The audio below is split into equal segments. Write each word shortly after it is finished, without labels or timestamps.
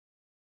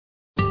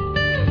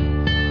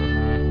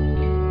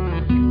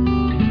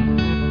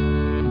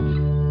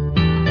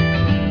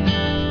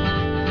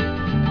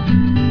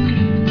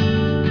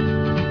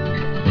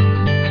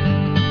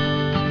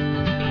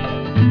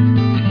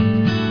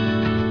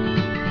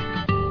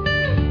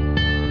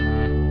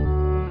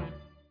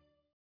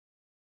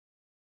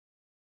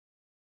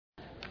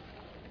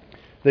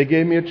They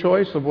gave me a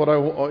choice of what I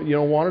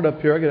wanted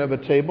up here. I could have a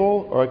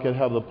table, or I could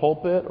have the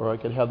pulpit, or I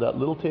could have that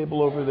little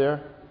table over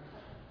there.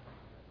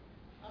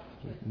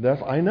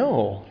 I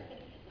know.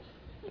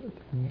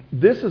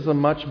 This is a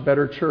much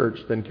better church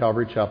than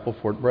Calvary Chapel,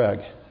 Fort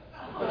Bragg.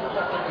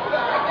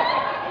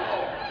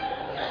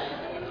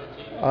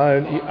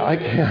 I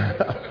can't.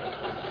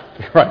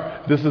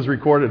 Right. This is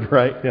recorded,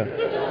 right? Yeah.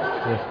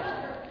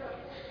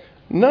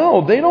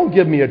 No, they don't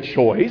give me a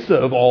choice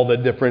of all the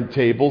different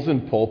tables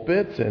and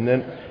pulpits, and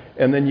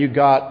then you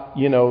got,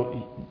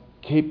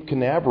 Cape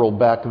Canaveral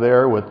back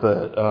there with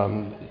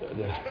the.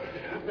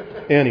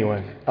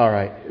 Anyway, all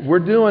right. We're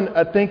doing.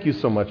 Thank you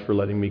so much for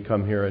letting me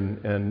come here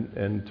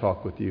and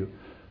talk with you.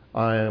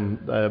 I am,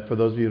 for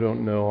those of you who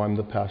don't know, I'm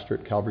the pastor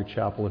at Calvary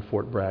Chapel in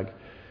Fort Bragg,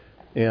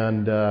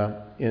 and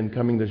in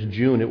coming this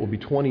June, it will be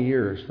 20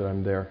 years that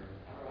I'm there.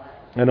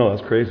 I know,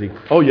 that's crazy.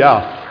 Oh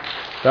yeah,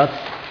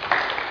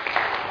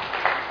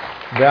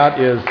 that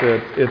is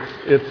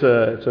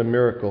it's a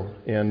miracle,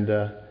 and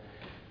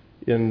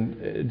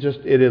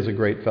it is a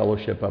great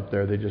fellowship up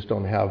there. They just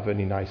don't have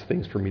any nice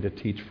things for me to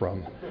teach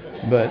from,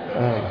 but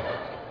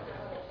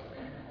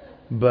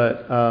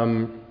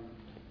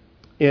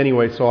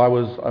anyway, so I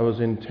was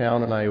in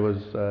town, and I was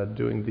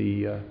doing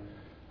the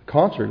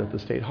concert at the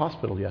State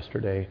Hospital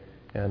yesterday,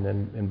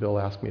 and Bill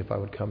asked me if I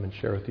would come and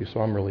share with you.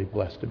 So I'm really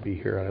blessed to be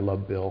here, and I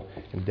love Bill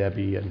and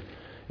Debbie,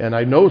 and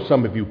I know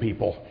some of you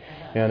people,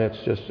 and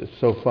it's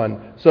so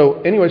fun.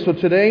 So anyway, so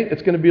today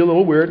it's going to be a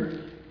little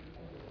weird.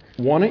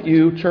 Why don't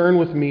you turn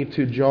with me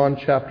to John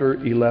chapter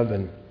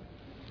 11.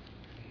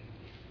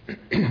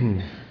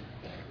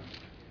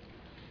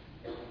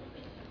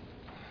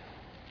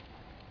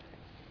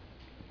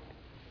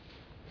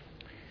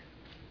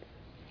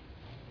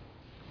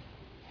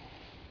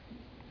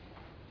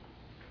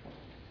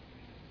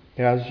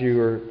 As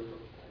you're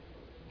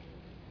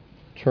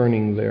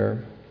turning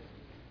there,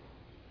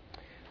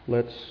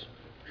 let's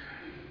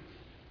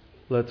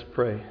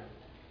pray.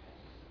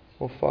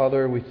 Well,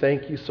 Father, we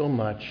thank you so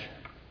much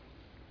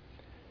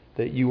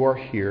that you are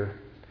here.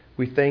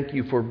 We thank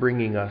you for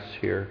bringing us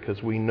here,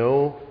 because we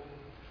know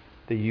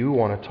that you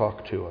want to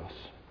talk to us.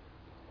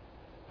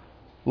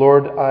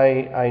 Lord,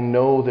 I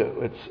know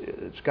that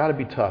it's got to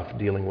be tough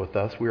dealing with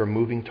us. We are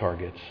moving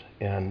targets,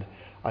 and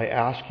I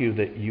ask you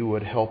that you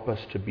would help us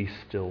to be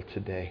still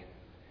today,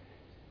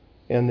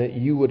 and that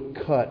you would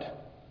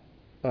cut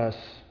us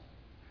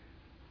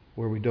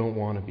where we don't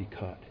want to be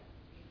cut,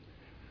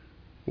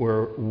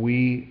 where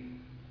we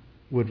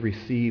would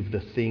receive the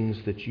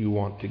things that you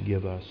want to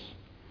give us.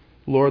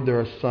 Lord, there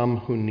are some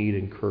who need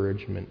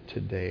encouragement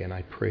today, and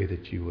I pray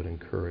that you would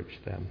encourage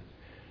them.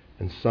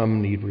 And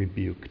some need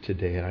rebuke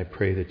today, and I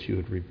pray that you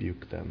would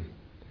rebuke them.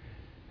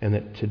 And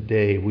that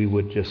today we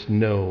would just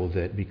know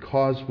that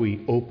because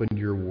we opened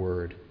your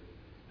word,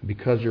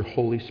 because your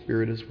Holy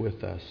Spirit is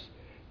with us,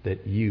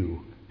 that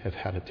you have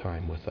had a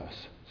time with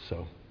us.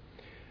 So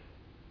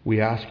we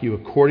ask you,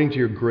 according to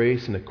your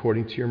grace and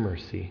according to your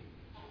mercy,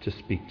 to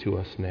speak to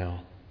us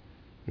now.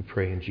 We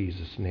pray in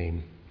Jesus'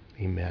 name.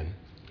 Amen.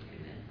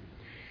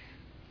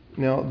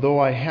 Now, though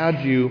I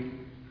had you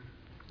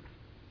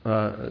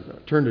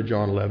turn to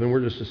John 11,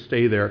 we're just to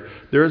stay there.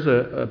 There's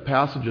a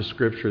passage of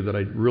Scripture that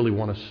I really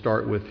want to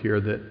start with here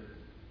that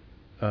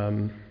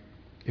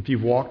if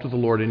you've walked with the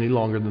Lord any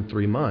longer than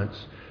 3 months,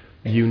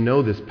 you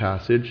know this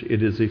passage.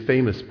 It is a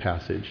famous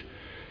passage.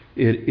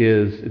 It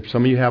is,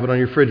 some of you have it on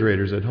your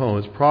refrigerators at home,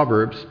 it's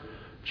Proverbs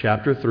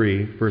chapter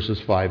 3,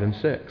 verses 5 and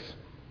 6.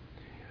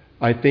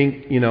 I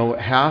think,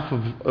 half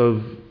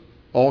of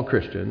all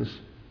Christians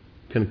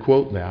can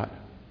quote that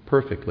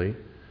perfectly.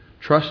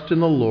 Trust in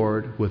the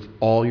Lord with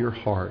all your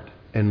heart,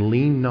 and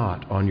lean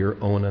not on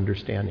your own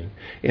understanding.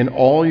 In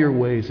all your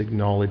ways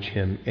acknowledge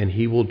him, and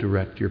he will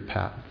direct your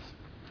paths.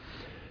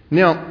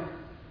 Now,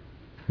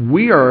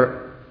 we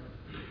are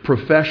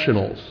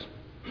professionals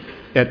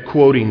at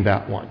quoting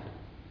that one.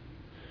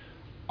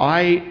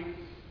 I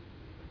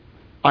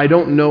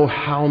don't know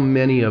how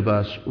many of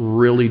us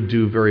really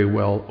do very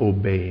well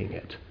obeying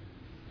it.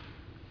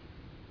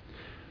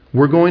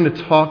 We're going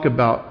to talk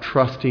about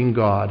trusting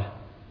God.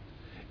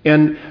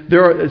 And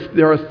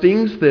there are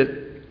things that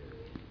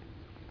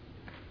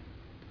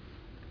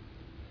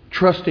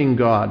trusting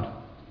God,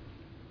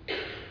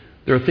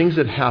 there are things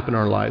that happen in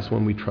our lives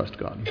when we trust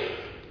God.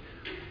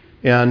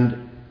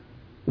 And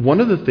one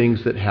of the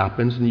things that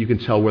happens, and you can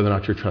tell whether or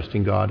not you're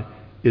trusting God,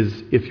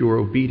 is if you are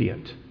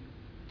obedient.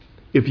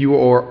 If you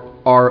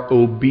are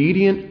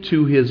obedient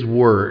to his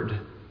word,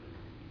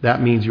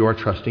 that means you are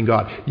trusting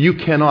God. You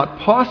cannot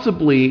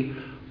possibly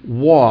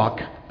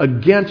walk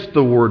against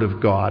the word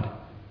of God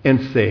and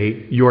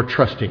say you're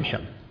trusting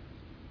him.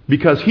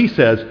 Because he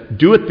says,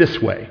 do it this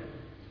way.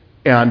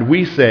 And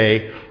we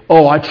say,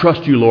 oh, I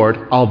trust you,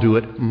 Lord, I'll do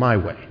it my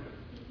way.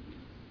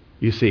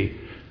 You see,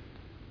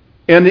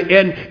 And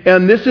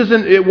this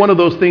isn't one of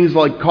those things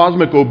like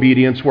cosmic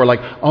obedience where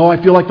like, oh,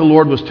 I feel like the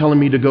Lord was telling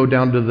me to go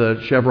down to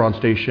the Chevron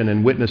station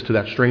and witness to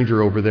that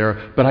stranger over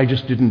there, but I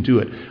just didn't do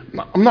it.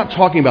 I'm not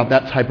talking about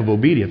that type of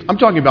obedience. I'm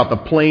talking about the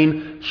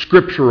plain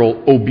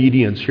scriptural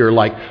obedience here,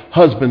 like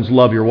husbands,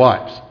 love your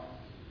wives.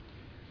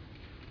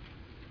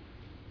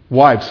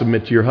 Wives,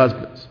 submit to your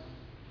husbands.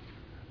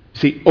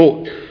 See,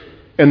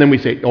 and then we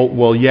say, oh,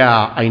 well,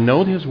 yeah, I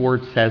know His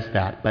Word says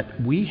that, but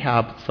we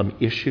have some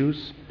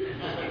issues.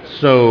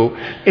 So,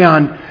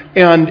 and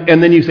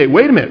then you say,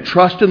 wait a minute,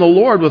 trust in the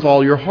Lord with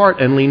all your heart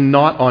and lean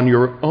not on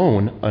your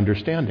own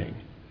understanding.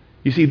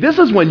 You see, this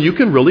is when you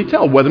can really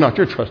tell whether or not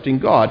you're trusting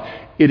God.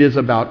 It is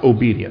about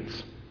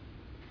obedience.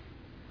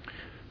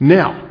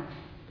 Now,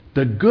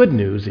 the good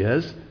news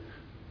is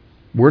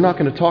we're not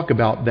going to talk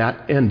about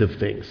that end of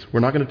things. We're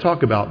not going to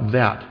talk about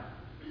that.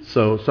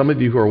 So some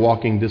of you who are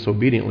walking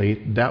disobediently,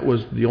 that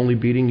was the only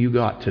beating you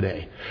got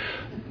today.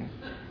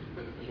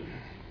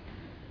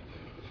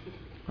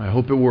 I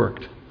hope it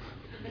worked.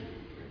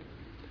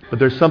 But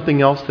there's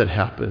something else that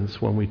happens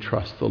when we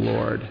trust the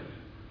Lord.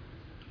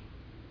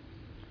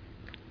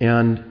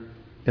 And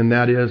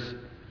that is,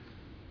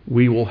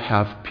 we will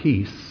have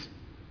peace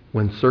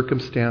when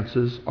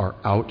circumstances are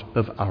out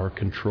of our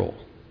control.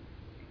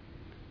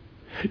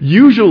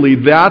 Usually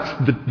that's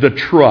the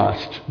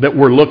trust that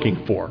we're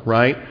looking for,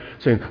 right?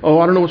 Saying, oh,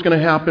 I don't know what's going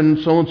to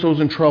happen, so-and-so's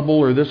in trouble,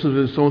 or this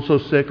is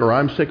so-and-so's sick, or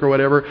I'm sick, or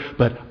whatever,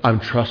 but I'm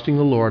trusting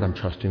the Lord,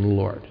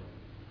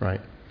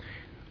 right?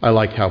 I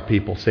like how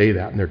people say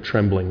that, and they're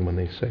trembling when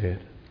they say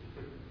it.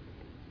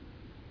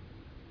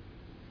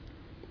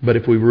 But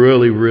if we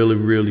really, really,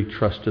 really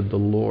trusted the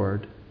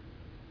Lord,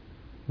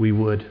 we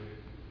would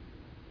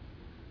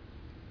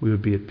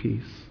be at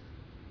peace.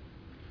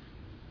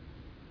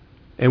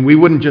 And we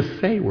wouldn't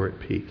just say we're at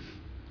peace.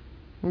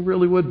 We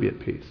really would be at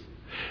peace.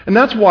 And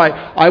that's why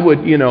I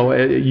would,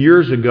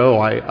 years ago,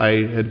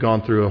 I had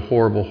gone through a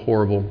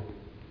horrible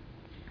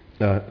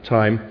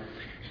time.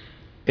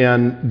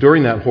 And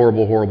during that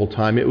horrible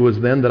time, it was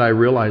then that I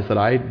realized that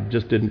I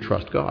just didn't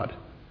trust God.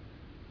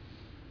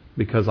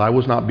 Because I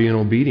was not being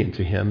obedient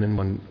to Him in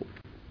one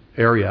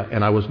area,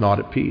 and I was not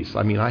at peace.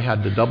 I mean, I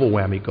had the double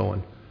whammy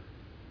going.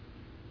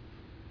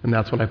 And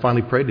that's when I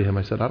finally prayed to Him.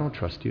 I said, I don't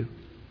trust you.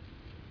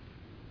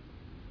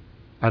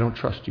 I don't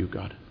trust you,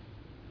 God.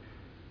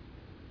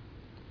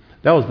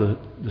 That was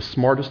the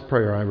smartest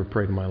prayer I ever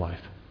prayed in my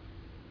life.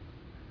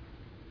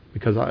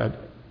 Because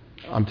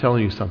I'm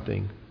telling you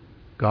something.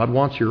 God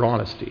wants your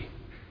honesty.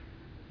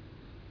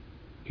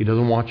 He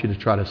doesn't want you to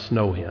try to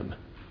snow Him.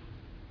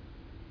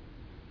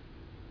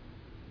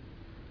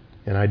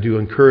 And I do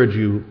encourage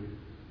you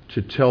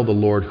to tell the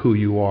Lord who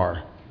you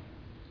are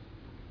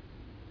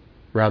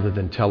rather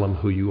than tell Him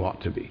who you ought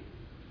to be.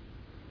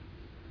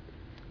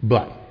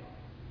 But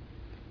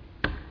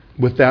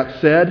with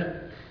that said,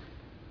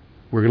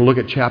 we're going to look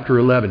at chapter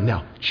 11.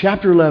 Now,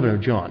 chapter 11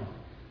 of John.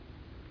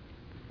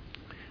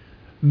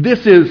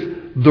 This is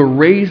the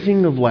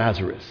raising of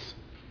Lazarus.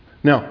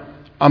 Now,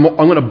 I'm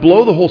going to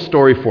blow the whole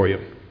story for you.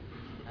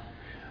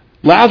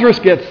 Lazarus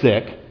gets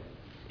sick.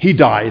 He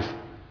dies.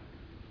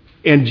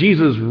 And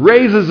Jesus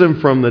raises him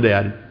from the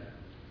dead.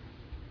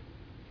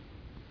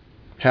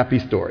 Happy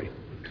story.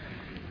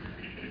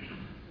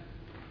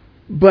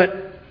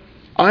 But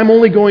I'm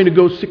only going to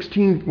go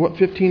 15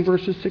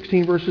 verses?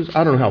 16 verses?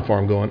 I don't know how far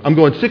I'm going. I'm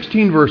going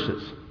 16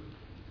 verses.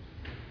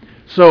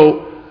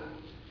 So,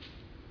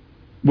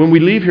 when we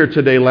leave here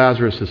today,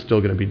 Lazarus is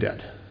still going to be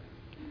dead.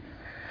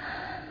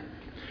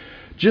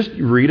 Just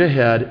read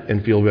ahead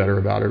and feel better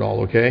about it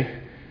all,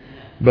 okay?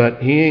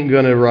 But he ain't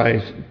going to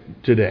rise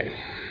today.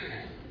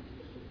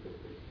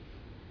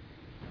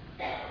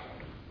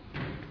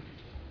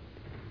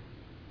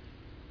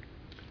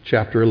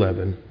 Chapter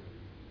 11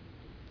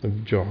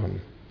 of John.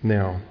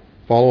 Now,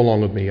 follow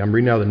along with me. I'm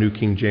reading out the New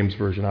King James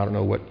Version. I don't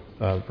know what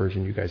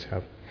version you guys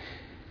have.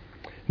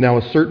 Now,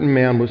 a certain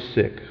man was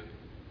sick,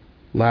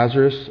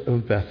 Lazarus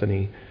of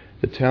Bethany,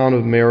 the town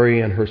of Mary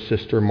and her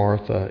sister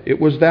Martha. It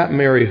was that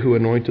Mary who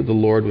anointed the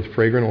Lord with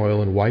fragrant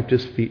oil and wiped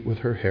His feet with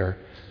her hair,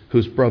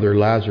 whose brother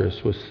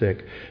Lazarus was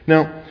sick.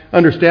 Now,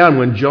 understand,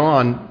 when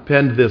John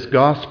penned this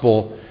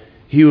gospel,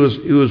 he was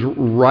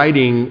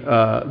writing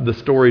the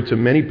story to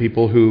many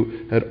people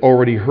who had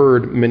already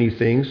heard many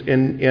things,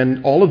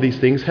 and all of these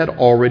things had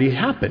already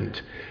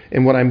happened.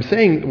 And why I'm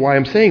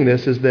saying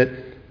this is that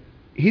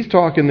he's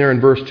talking there in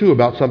verse 2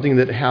 about something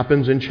that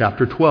happens in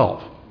chapter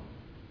 12.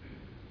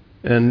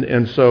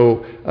 And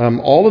so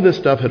all of this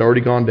stuff had already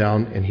gone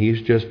down, and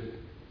he's just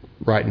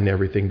writing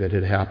everything that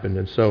had happened.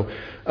 And so,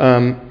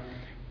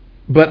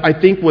 but I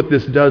think what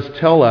this does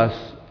tell us,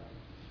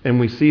 and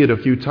we see it a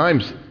few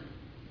times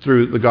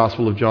through the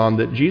Gospel of John,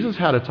 that Jesus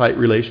had a tight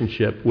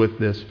relationship with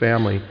this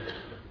family,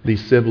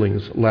 these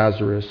siblings,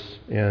 Lazarus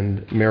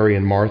and Mary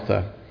and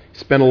Martha. He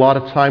spent a lot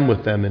of time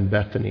with them in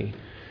Bethany,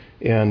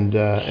 and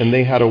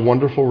they had a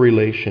wonderful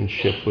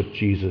relationship with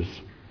Jesus.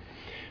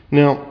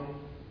 Now,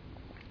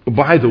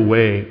 by the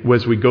way,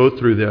 as we go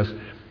through this,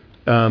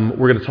 We're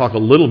going to talk a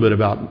little bit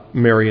about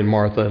Mary and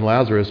Martha and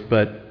Lazarus,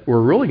 but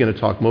we're really going to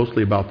talk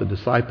mostly about the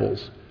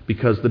disciples,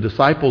 because the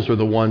disciples are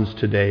the ones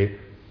today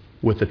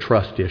with the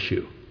trust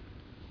issue.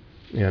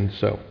 And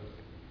so,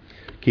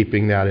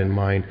 keeping that in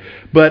mind.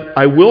 But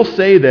I will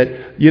say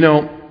that,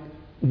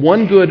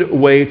 one good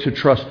way to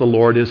trust the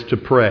Lord is to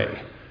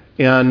pray.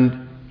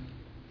 And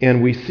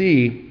we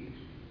see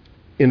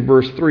in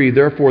verse 3,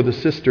 therefore the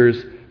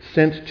sisters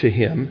sent to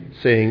him,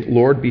 saying,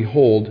 Lord,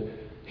 behold,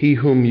 he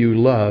whom you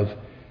love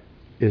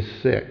is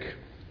sick.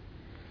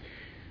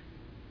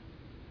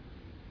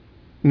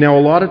 Now,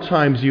 a lot of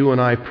times you and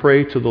I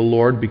pray to the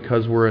Lord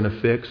because we're in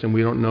a fix and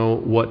we don't know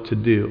what to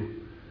do.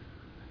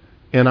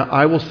 And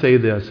I will say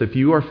this, if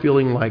you are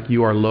feeling like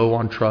you are low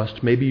on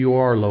trust, maybe you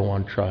are low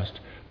on trust,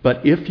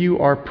 but if you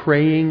are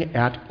praying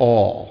at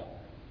all,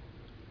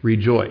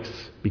 rejoice,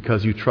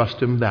 because you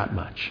trust him that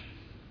much,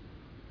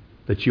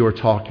 that you are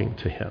talking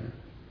to him.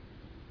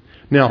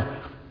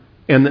 Now,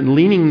 and then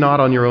leaning not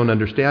on your own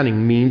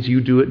understanding means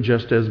you do it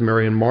just as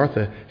Mary and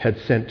Martha had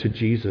sent to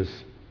Jesus.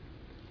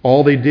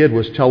 All they did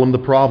was tell him the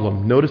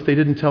problem. Notice they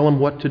didn't tell him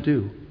what to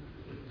do.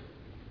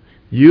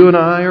 You and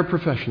I are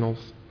professionals.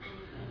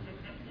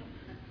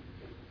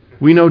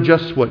 We know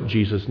just what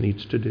Jesus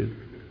needs to do.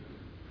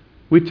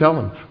 We tell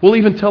him. We'll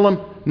even tell him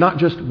not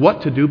just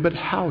what to do, but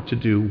how to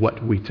do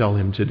what we tell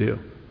him to do.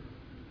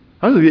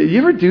 You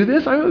ever do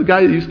this? I know a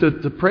guy that used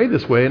to pray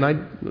this way, and I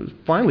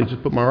finally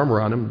just put my arm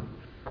around him,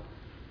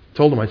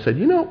 told him, I said,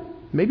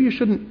 maybe you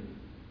shouldn't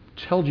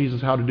tell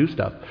Jesus how to do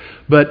stuff.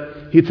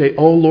 But he'd say,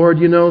 oh, Lord,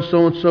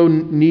 so-and-so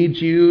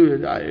needs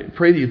you. I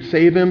pray that you'd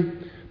save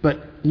him. But,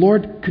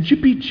 Lord, could you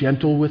be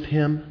gentle with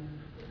him?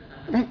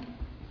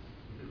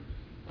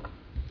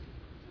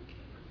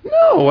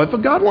 No, if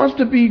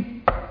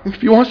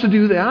he wants to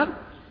do that,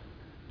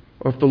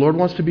 or if the Lord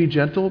wants to be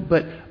gentle,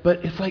 but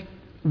it's like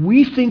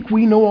we think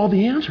we know all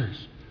the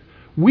answers.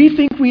 We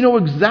think we know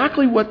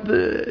exactly what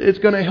is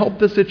going to help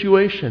the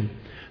situation.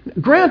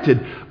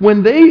 Granted,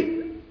 when they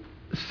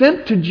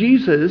sent to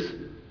Jesus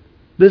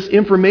this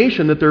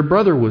information that their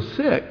brother was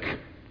sick,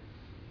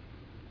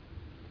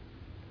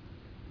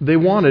 they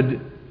wanted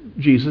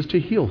Jesus to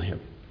heal him.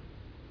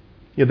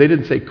 They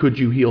didn't say, could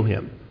you heal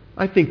him?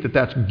 I think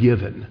that's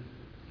given.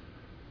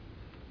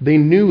 They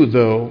knew,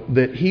 though,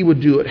 that he would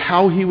do it,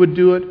 how he would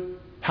do it,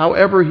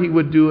 however he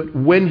would do it,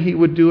 when he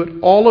would do it,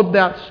 all of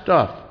that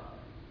stuff.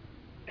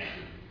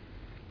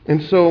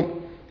 And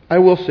so, I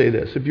will say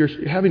this, if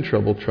you're having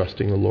trouble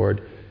trusting the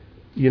Lord,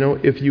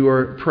 if you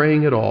are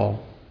praying at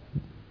all,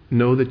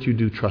 know that you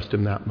do trust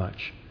him that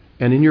much.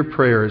 And in your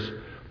prayers,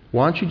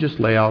 why don't you just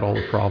lay out all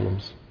the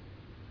problems?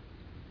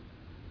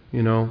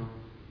 Go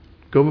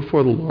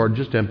before the Lord,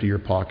 just empty your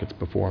pockets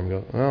before him.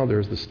 Go, oh,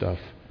 there's the stuff.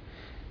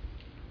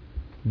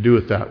 Do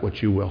with that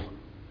what you will.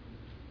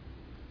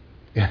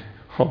 Yeah.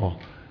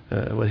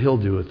 What he'll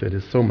do with it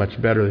is so much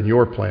better than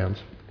your plans.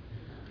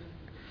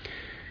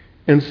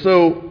 And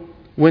so,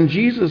 when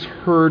Jesus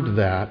heard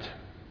that,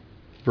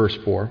 verse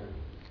 4,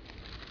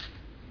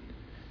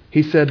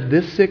 he said,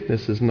 this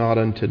sickness is not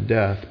unto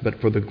death, but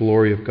for the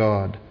glory of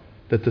God,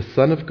 that the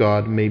Son of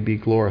God may be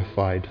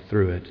glorified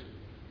through it.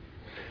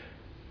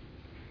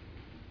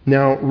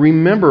 Now,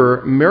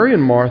 remember, Mary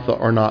and Martha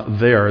are not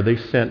there. They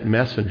sent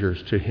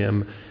messengers to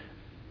him.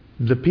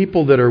 The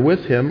people that are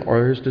with him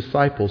are his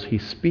disciples.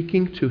 He's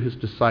speaking to his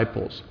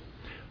disciples.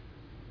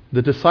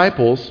 The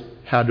disciples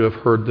had to have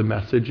heard the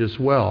message as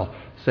well,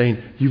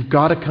 saying, you've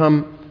got to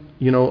come,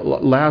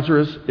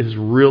 Lazarus is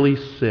really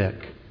sick.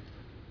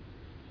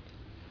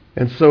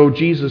 And so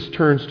Jesus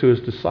turns to his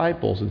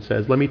disciples and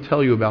says, let me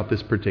tell you about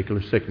this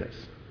particular sickness.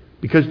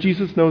 Because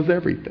Jesus knows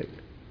everything.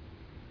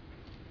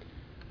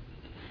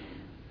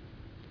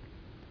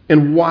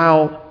 And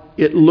while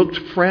it looked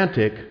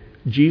frantic,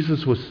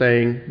 Jesus was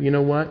saying, you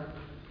know what?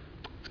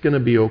 It's going to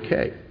be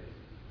okay.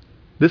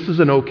 This is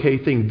an okay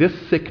thing. This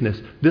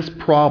sickness, this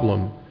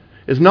problem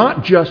is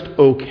not just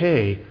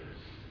okay,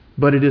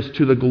 but it is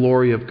to the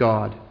glory of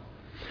God.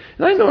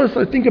 And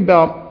I think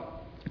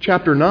about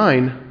chapter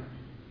 9,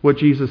 what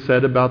Jesus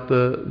said about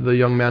the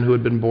young man who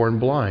had been born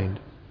blind.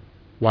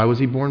 Why was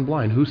he born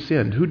blind? Who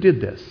sinned? Who did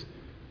this?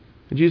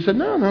 And Jesus said,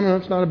 no,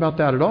 it's not about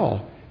that at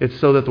all. It's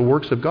so that the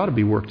works of God would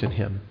be worked in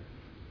him.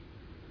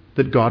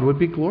 That God would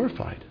be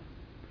glorified.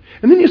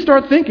 And then you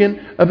start thinking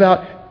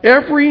about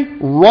every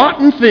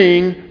rotten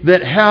thing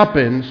that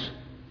happens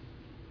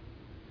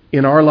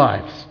in our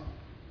lives.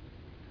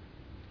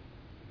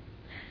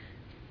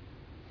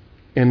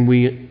 And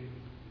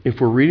if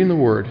we're reading the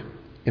Word,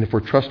 and if we're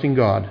trusting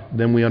God,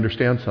 then we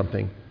understand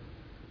something.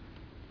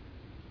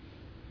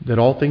 That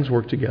all things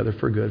work together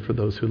for good for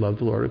those who love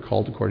the Lord and are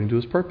called according to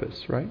his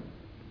purpose, right?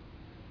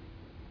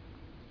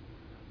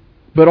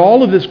 But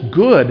all of this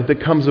good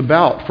that comes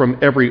about from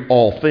every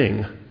all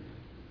thing,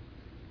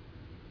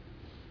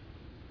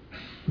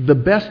 the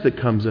best that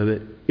comes of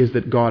it is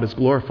that God is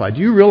glorified.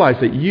 Do you realize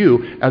that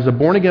you, as a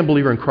born-again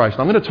believer in Christ,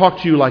 I'm going to talk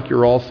to you like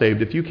you're all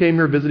saved. If you came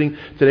here visiting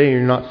today and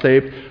you're not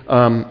saved,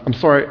 I'm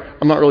sorry,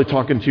 I'm not really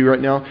talking to you right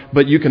now,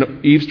 but you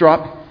can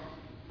eavesdrop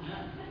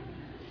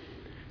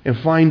and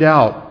find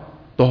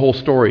out the whole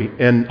story.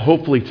 And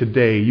hopefully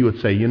today you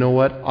would say, you know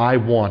what? I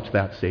want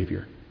that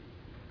Savior.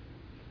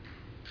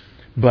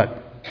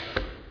 But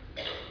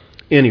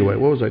anyway,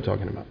 what was I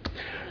talking about?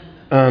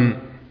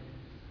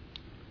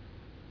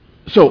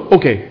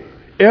 Okay,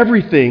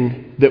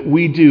 everything that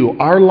we do,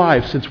 our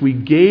lives, since we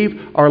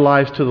gave our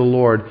lives to the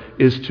Lord,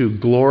 is to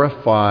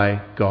glorify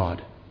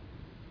God.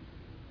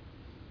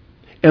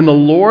 And the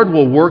Lord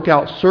will work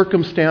out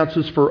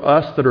circumstances for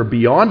us that are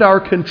beyond our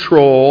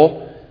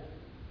control.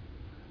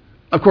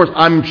 Of course,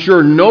 I'm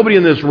sure nobody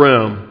in this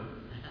room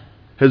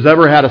has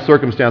ever had a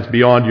circumstance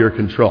beyond your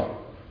control.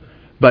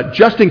 But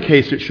just in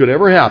case it should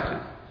ever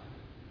happen,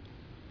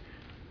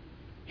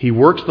 He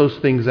works those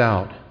things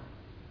out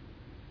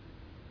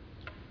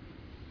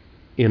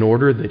in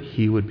order that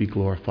He would be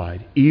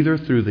glorified, either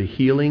through the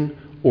healing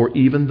or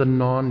even the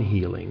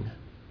non-healing.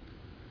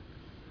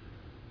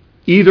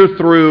 Either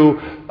through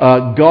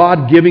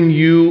God giving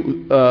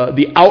you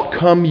the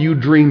outcome you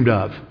dreamed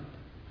of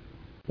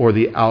or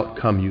the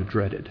outcome you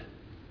dreaded.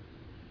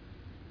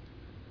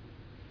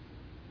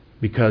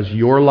 Because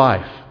your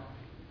life,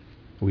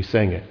 we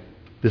sang it,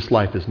 this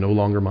life is no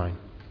longer mine.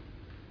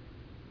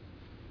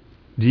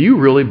 Do you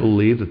really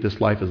believe that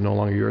this life is no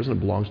longer yours and it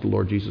belongs to the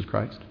Lord Jesus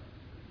Christ?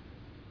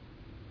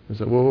 I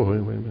said, whoa, wait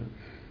a minute.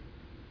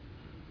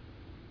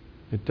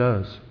 It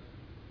does.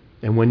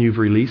 And when you've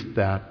released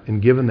that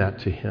and given that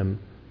to Him,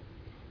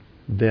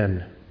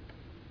 then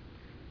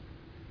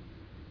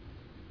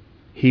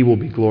He will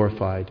be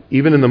glorified,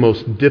 even in the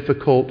most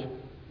difficult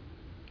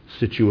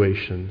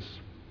situations.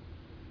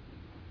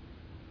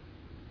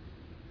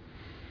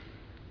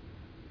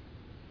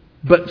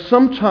 But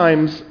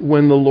sometimes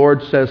when the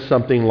Lord says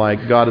something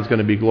like, God is going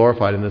to be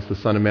glorified in this, the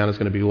Son of Man is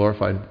going to be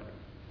glorified,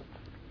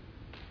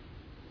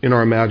 in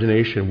our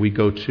imagination we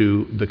go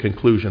to the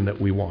conclusion that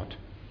we want.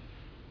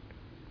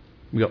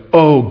 We go,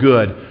 oh,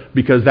 good,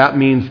 because that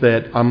means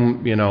that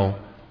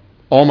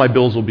all my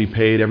bills will be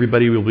paid,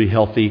 everybody will be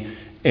healthy,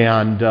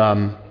 and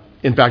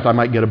in fact, I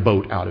might get a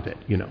boat out of it,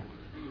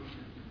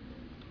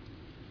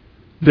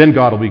 Then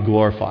God will be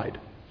glorified.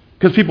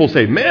 Because people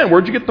say, man,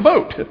 where'd you get the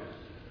boat?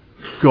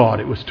 God,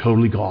 it was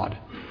totally God.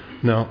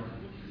 No.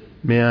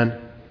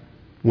 Man,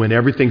 when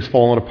everything's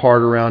falling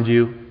apart around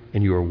you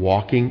and you are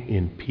walking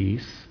in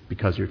peace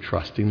because you're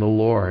trusting the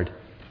Lord,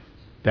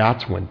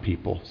 that's when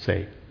people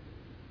say,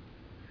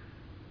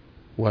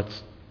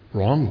 what's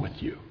wrong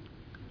with you?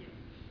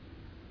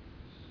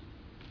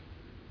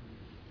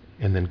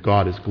 And then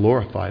God is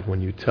glorified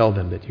when you tell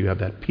them that you have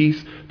that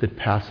peace that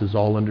passes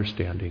all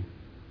understanding.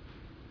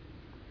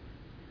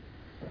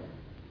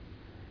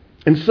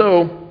 And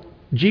so,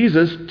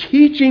 Jesus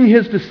teaching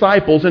His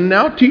disciples and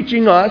now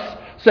teaching us,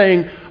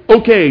 saying,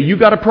 okay, you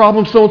got a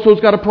problem,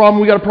 so-and-so's got a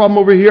problem, we got a problem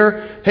over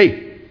here.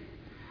 Hey,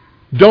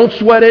 don't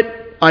sweat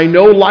it. I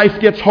know life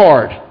gets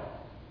hard.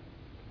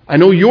 I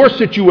know your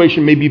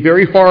situation may be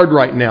very hard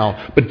right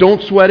now, but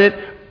don't sweat it.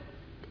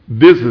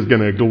 This is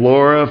going to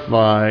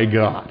glorify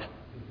God.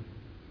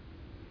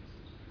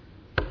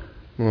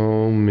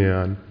 Oh,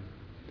 man.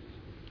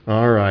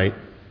 All right.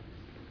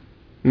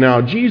 Now,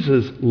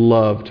 Jesus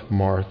loved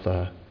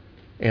Martha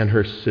and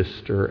her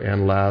sister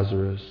and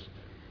Lazarus.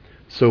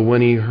 So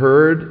when He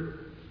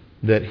heard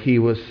that he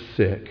was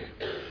sick,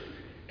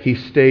 He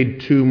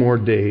stayed 2 more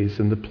days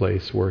in the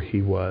place where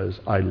he was.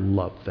 I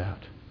love that.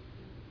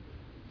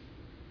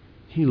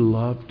 He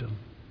loved him.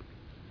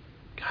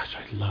 Gosh,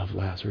 I love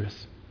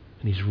Lazarus.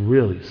 And he's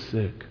really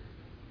sick.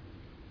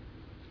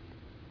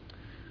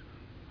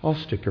 I'll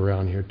stick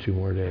around here 2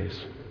 more days.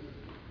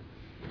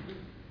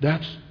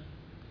 That's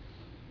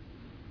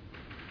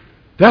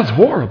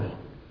horrible.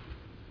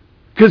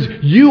 Because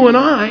you and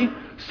I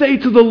say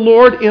to the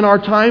Lord in our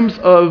times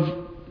of,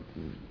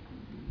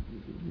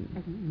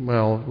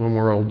 when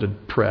we're all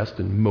depressed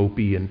and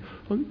mopey and,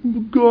 oh,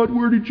 God,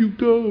 where did you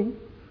go?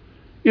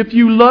 If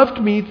you loved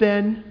me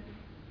then,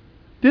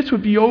 this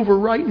would be over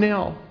right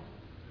now.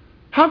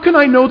 How can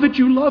I know that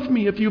you love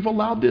me if you've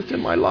allowed this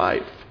in my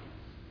life?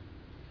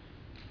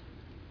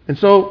 And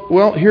so,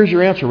 here's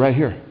your answer right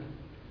here.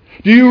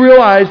 Do you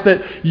realize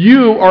that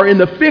you are in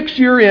the fix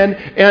you're in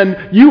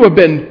and you have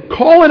been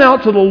calling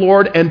out to the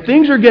Lord and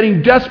things are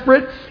getting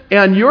desperate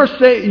and you're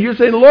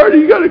saying, Lord,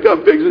 you got to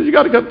come fix this, you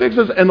got to come fix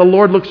this. And the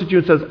Lord looks at you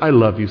and says, I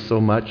love you so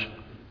much.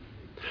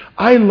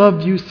 I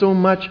love you so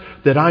much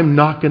that I'm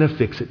not going to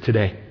fix it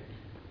today.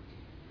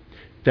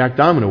 In fact,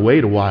 I'm going to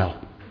wait a while.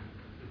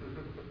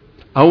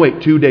 I'll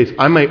wait 2 days.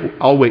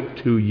 I'll wait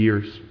 2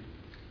 years.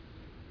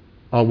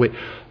 I'll wait.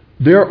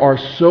 There are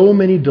so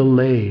many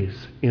delays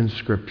in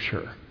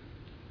Scripture.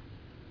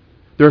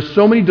 There are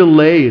so many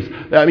delays.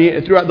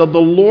 Throughout the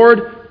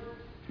Lord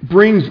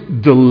brings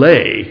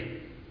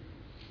delay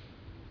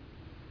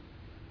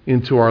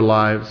into our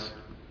lives.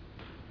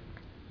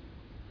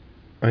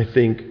 I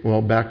think,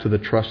 back to the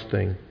trust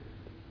thing,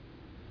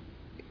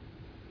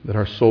 that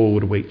our soul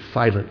would wait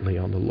silently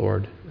on the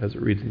Lord, as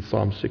it reads in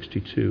Psalm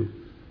 62.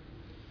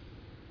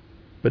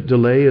 But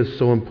delay is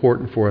so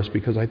important for us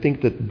because I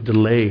think that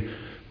delay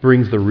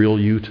brings the real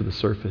you to the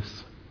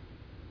surface.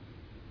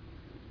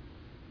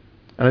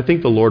 And I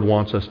think the Lord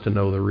wants us to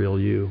know the real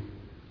you.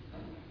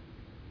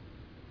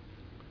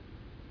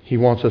 He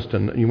wants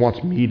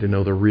me to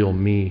know the real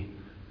me.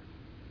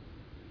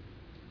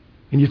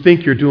 And you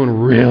think you're doing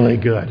really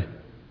good.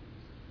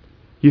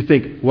 You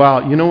think,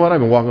 wow, you know what?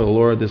 I've been walking with the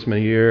Lord this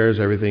many years.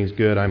 Everything's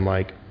good. I'm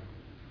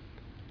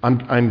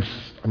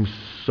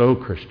so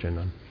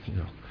Christian.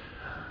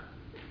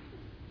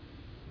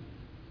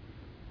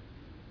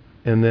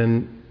 And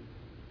then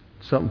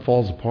something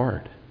falls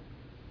apart.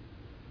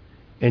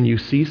 And you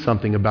see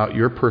something about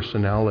your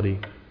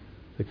personality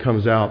that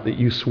comes out that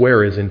you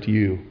swear isn't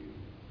you.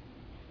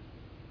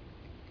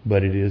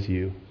 But it is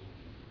you.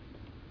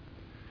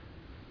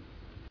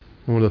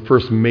 One of the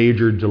first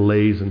major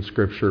delays in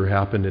Scripture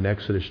happened in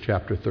Exodus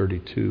chapter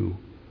 32.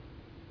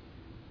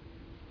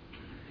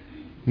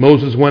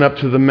 Moses went up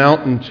to the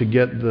mountain to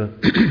get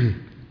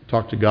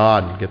talk to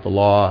God and get the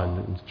law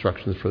and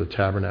instructions for the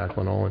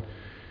tabernacle and all.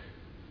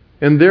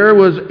 And there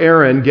was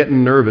Aaron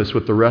getting nervous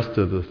with the rest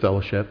of the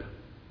fellowship.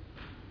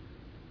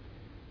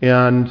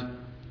 And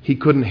he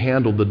couldn't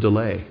handle the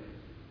delay.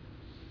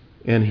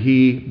 And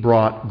he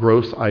brought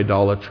gross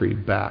idolatry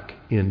back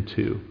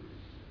into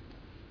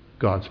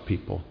God's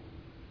people.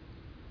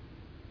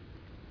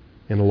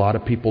 And a lot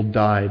of people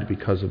died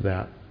because of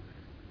that.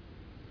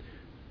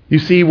 You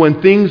see, when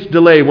things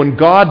delay, when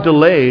God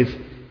delays,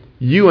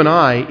 you and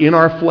I, in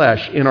our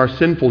flesh, in our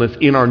sinfulness,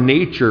 in our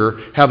nature,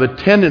 have a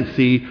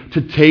tendency to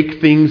take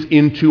things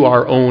into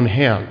our own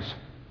hands.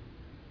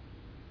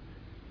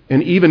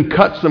 And even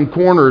cut some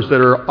corners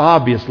that are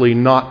obviously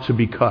not to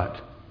be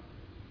cut.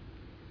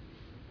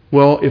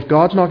 Well, if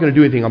God's not going to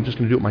do anything, I'm just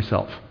going to do it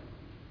myself.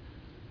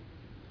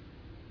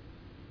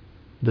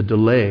 The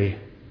delay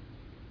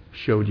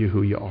showed you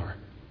who you are.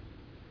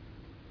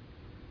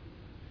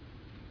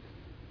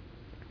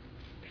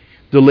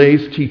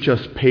 Delays teach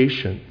us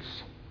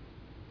patience.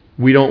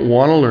 We don't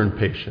want to learn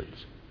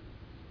patience.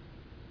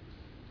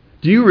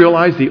 Do you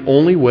realize the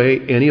only way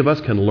any of us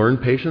can learn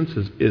patience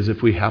is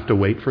if we have to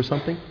wait for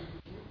something?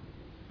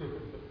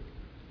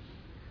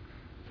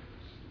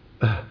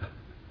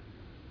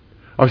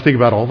 I was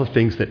thinking about all the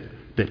things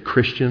that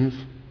Christians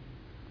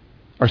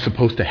are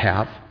supposed to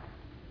have,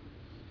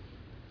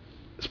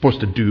 supposed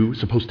to do,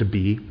 supposed to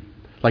be.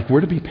 Like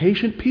we're to be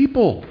patient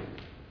people.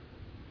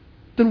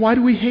 Then why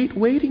do we hate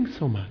waiting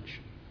so much?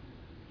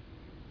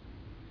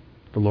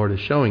 The Lord is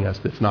showing us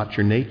that's not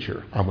your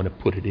nature. I'm going to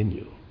put it in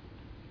you.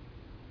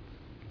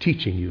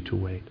 Teaching you to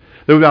wait.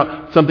 Then we've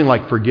got something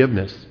like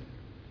forgiveness.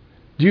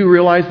 Do you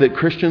realize that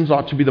Christians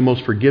ought to be the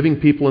most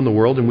forgiving people in the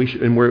world, and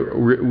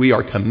we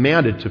are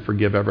commanded to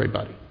forgive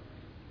everybody?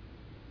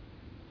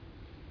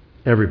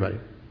 Everybody.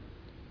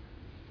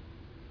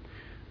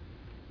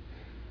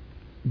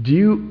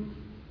 Do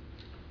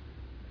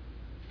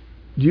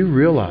you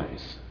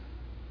realize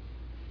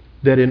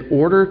that in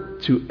order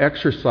to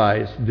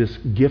exercise this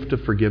gift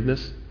of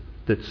forgiveness,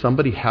 that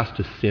somebody has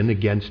to sin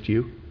against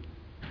you?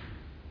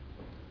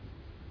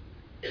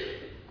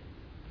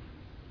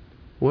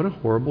 What a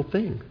horrible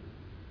thing.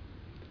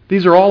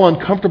 These are all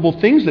uncomfortable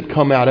things that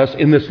come at us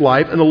in this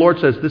life, and the Lord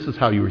says, this is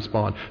how you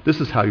respond. This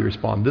is how you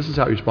respond. This is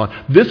how you respond.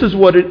 This is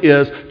what it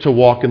is to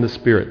walk in the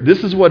Spirit.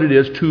 This is what it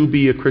is to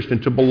be a Christian,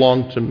 to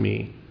belong to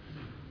me.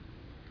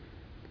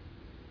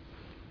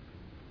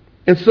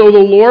 And so the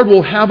Lord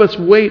will have us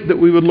wait that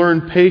we would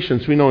learn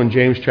patience. We know in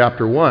James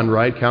chapter 1,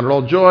 right? Count it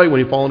all joy when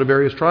you fall into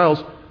various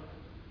trials.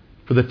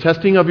 For the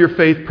testing of your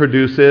faith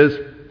produces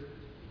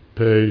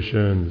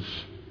patience.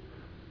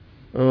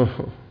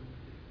 Oh.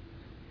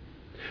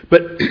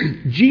 But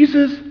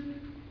Jesus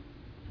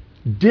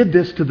did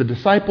this to the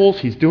disciples.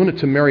 He's doing it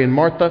to Mary and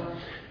Martha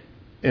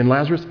and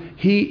Lazarus.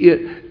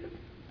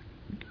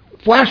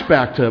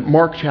 Flashback to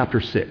Mark chapter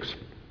 6.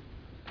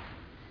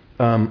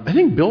 I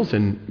think Bill's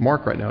in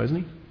Mark right now, isn't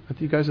he? Are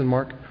you guys in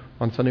Mark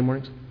on Sunday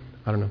mornings?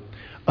 I don't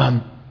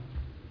know.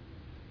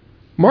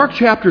 Mark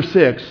chapter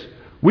 6,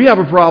 we have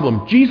a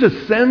problem.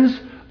 Jesus sends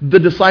the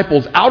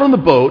disciples out on the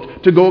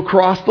boat to go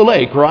across the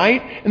lake,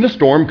 right? And the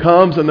storm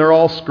comes and they're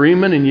all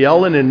screaming and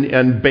yelling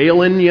and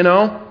bailing, you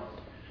know.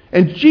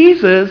 And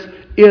Jesus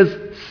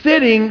is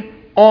sitting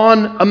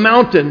on a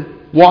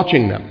mountain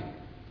watching them.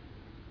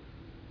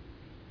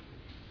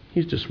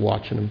 He's just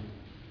watching them.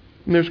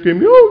 And they're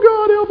screaming, oh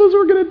God, help us,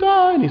 we're going to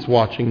die. And he's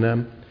watching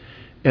them.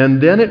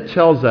 And then it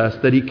tells us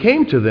that he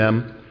came to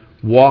them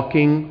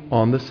walking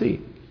on the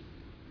sea.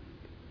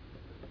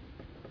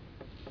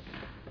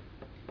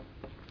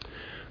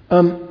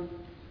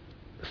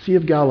 Sea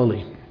of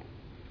Galilee.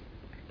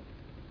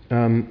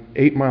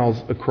 8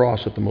 miles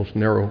across at the most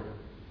narrow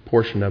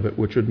portion of it,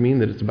 which would mean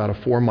that it's about a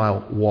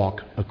 4-mile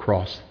walk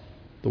across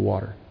the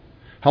water.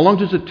 How long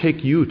does it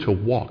take you to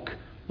walk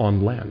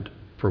on land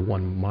for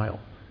 1 mile?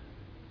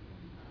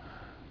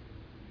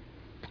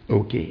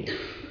 Okay.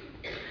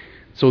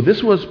 So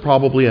this was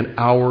probably an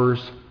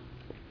hour's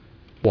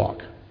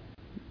walk.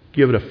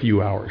 Give it a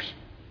few hours.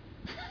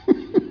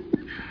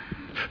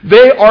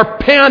 They are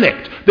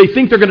panicked. They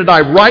think they're going to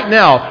die right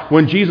now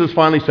when Jesus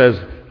finally says,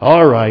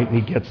 all right, and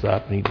he gets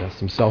up and he dusts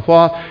himself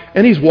off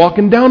and he's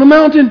walking down a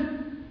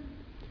mountain.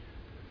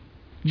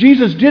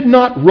 Jesus did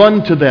not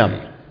run to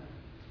them.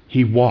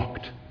 He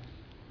walked.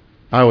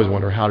 I always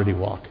wonder, how did he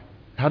walk?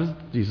 How does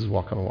Jesus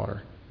walk on the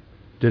water?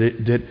 As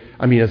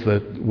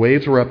the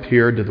waves were up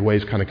here, did the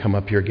waves kind of come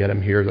up here, get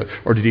him here?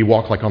 Or did he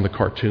walk like on the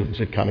cartoons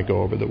and kind of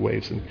go over the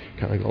waves and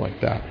kind of go like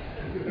that?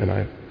 And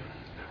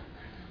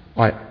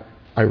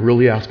I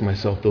really ask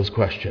myself those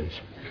questions.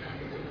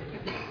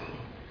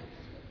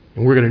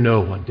 And we're going to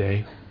know one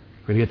day.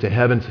 We're going to get to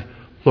heaven and say,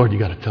 Lord, you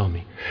got to tell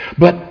me.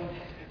 But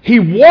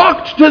he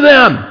walked to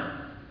them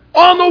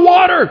on the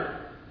water.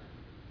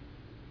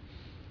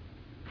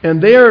 And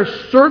they are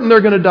certain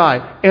they're going to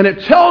die. And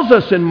it tells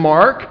us in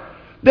Mark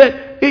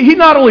that he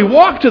not only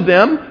walked to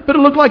them, but it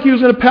looked like he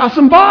was going to pass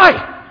them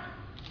by.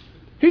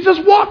 He's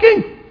just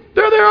walking.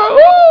 There they are.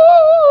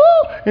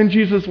 Ooh! And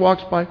Jesus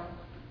walks by.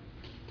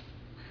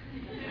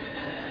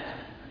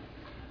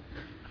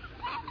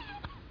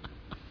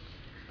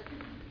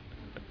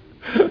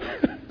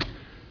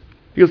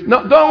 He goes,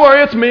 no, don't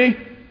worry, it's me.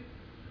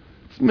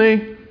 It's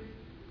me.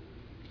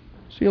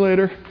 See you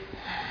later.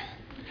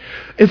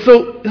 And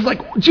so it's like,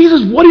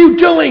 Jesus, what are you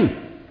doing?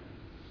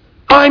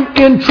 I'm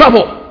in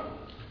trouble.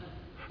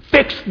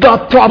 Fix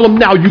the problem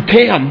now. You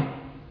can.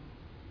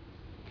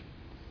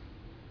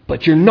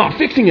 But you're not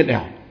fixing it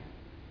now.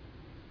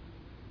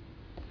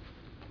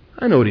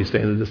 I know what he's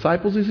saying to the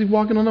disciples as he's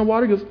walking on the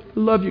water. He goes, I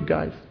love you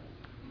guys.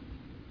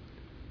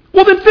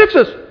 Well, then fix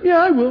us. Yeah,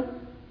 I will.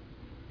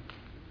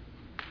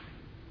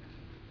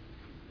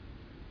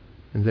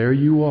 And there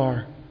you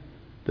are,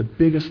 the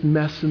biggest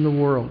mess in the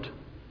world.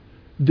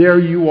 There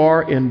you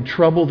are in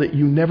trouble that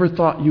you never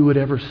thought you would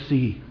ever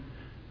see.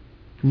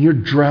 And you're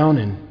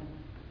drowning.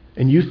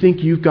 And you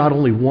think you've got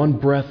only one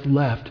breath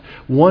left.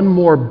 One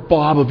more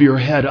bob of your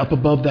head up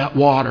above that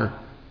water.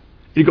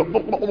 You go,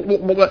 blah, blah, blah,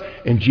 blah, blah.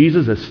 And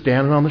Jesus is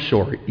standing on the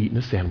shore eating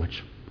a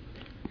sandwich.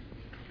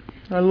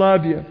 I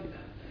love you.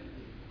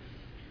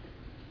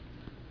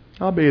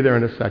 I'll be there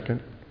in a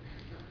second.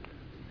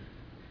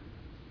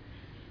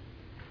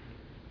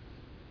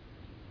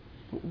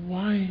 But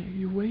why are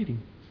you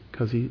waiting?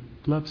 Because he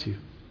loves you.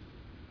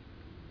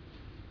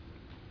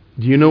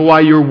 Do you know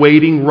why you're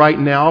waiting right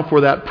now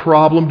for that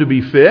problem to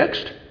be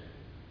fixed?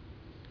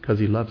 Because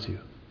he loves you.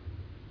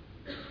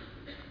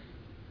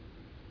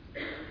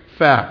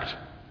 Fact.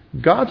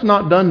 God's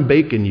not done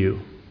baking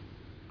you.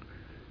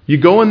 You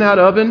go in that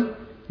oven,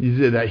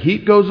 that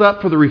heat goes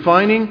up for the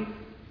refining,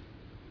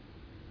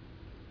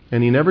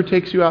 and he never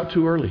takes you out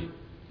too early.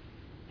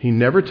 He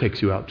never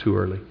takes you out too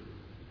early.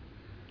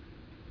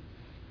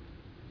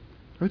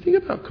 Or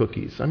think about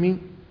cookies.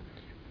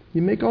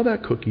 You make all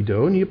that cookie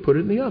dough and you put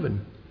it in the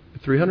oven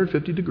at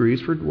 350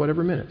 degrees for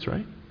whatever minutes,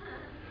 right?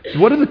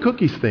 What do the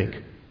cookies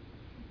think?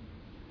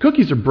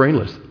 Cookies are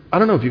brainless. I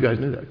don't know if you guys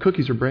knew that.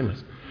 Cookies are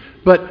brainless.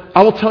 But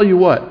I will tell you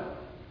what,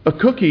 a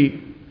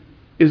cookie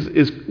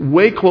is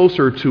way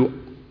closer to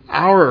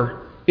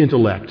our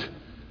intellect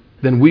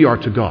than we are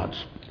to God's.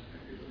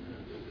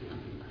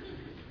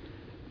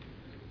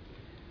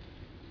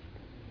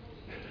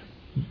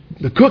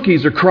 The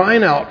cookies are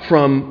crying out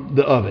from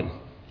the oven.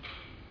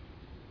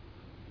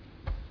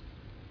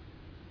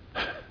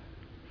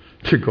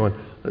 You're going,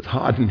 it's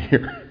hot in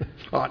here.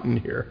 It's hot in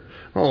here.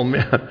 Oh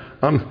man,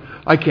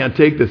 I can't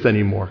take this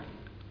anymore.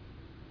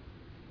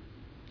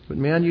 But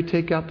man, you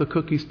take out the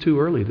cookies too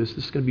early. This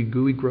is going to be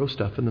gooey, gross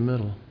stuff in the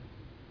middle.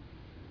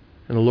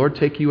 And the Lord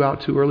take you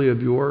out too early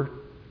of your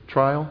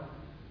trial,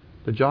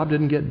 the job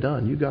didn't get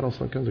done. You got all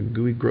some kinds of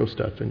gooey, gross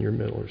stuff in your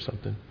middle or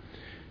something.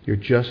 You're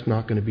just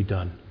not going to be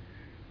done.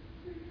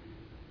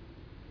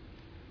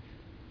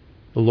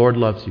 The Lord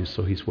loves you,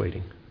 so he's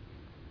waiting.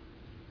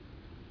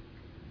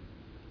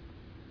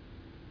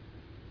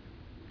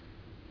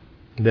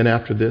 And then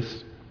after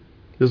this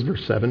is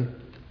verse 7.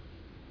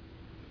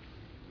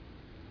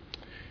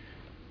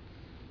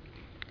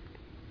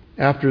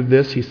 After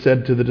this, he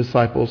said to the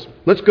disciples,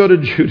 let's go to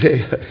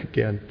Judea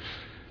again.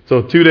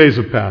 So 2 days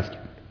have passed.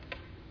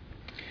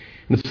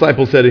 And the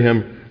disciples said to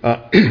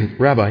him,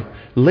 Rabbi,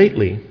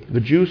 lately the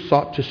Jews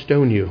sought to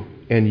stone you,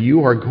 and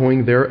you are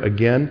going there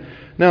again?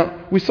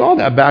 Now, we saw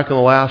that back in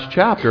the last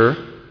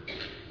chapter.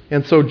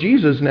 And so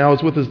Jesus now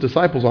is with his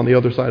disciples on the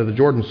other side of the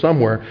Jordan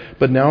somewhere.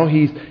 But now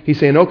he's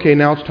saying, okay,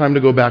 now it's time to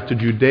go back to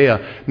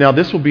Judea. Now,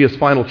 this will be his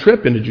final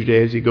trip into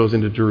Judea as he goes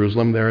into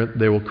Jerusalem. There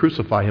they will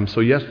crucify him.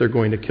 So yes, they're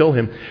going to kill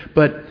him.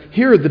 But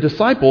here, the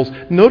disciples,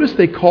 notice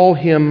they call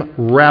him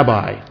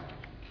Rabbi.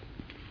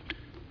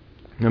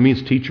 That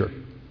means teacher.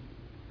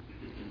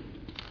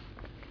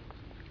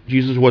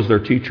 Jesus was their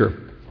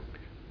teacher.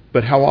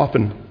 But how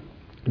often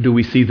do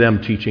we see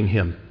them teaching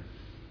him?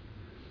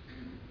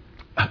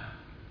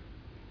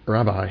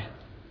 Rabbi,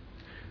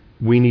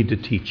 we need to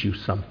teach you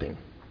something.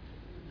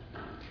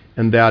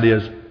 And that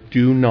is,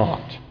 do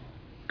not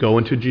go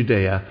into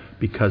Judea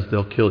because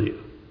they'll kill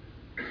you.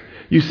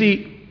 You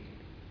see,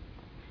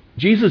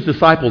 Jesus'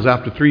 disciples,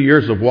 after 3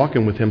 years of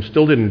walking with him,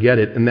 still didn't get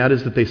it, and that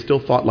is that they still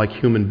thought like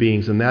human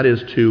beings, and that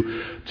is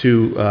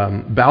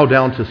to bow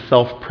down to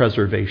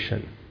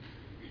self-preservation.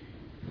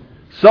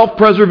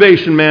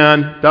 Self-preservation,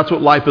 man, that's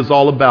what life is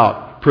all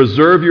about.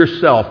 Preserve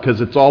yourself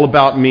because it's all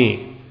about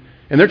me.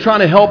 And they're trying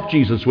to help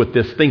Jesus with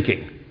this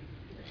thinking.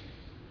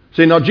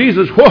 Say, now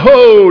Jesus,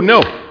 whoa,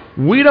 no,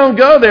 we don't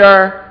go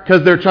there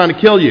because they're trying to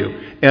kill you.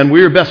 And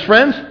we're best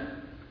friends.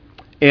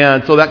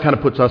 And so that kind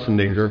of puts us in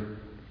danger.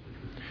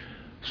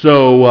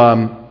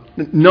 So,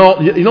 no,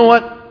 you know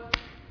what?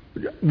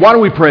 Why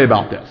don't we pray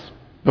about this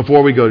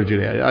before we go to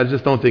Judea? I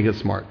just don't think it's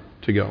smart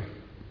to go.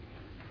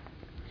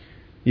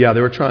 Yeah,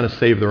 they were trying to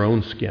save their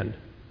own skin.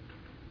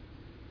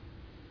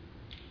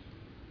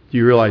 Do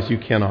you realize you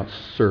cannot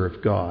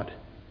serve God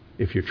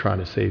if you're trying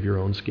to save your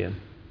own skin?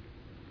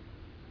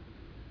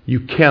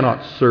 You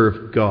cannot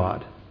serve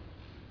God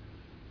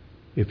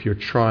if you're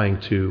trying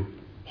to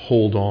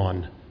hold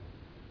on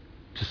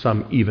to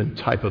some even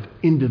type of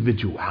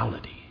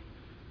individuality.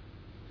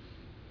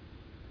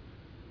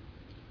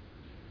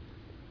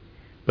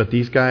 But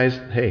these guys,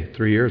 hey,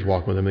 3 years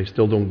walking with them, they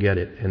still don't get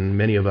it. And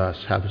many of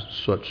us have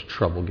such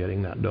trouble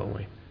getting that, don't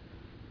we?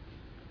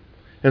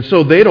 And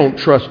so they don't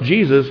trust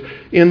Jesus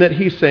in that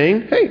he's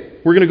saying, hey,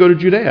 we're going to go to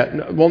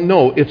Judea. Well,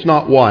 no, it's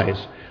not wise.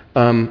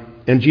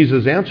 And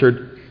Jesus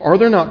answered, are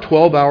there not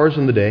 12 hours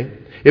in the day?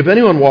 If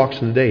anyone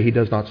walks in the day, he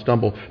does not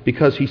stumble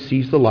because he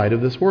sees the light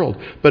of this world.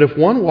 But if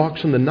one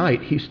walks in the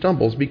night, he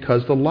stumbles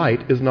because the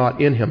light is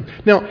not in him.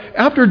 Now,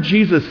 after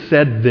Jesus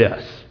said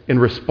this in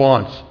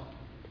response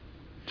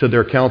to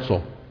their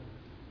counsel,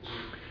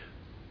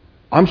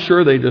 I'm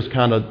sure they just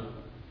kind of,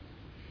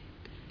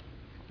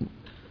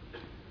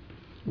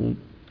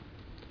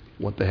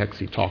 what the heck's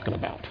he talking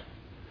about?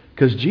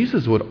 Because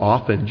Jesus would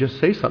often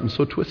just say something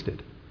so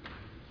twisted.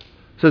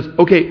 Says,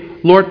 okay,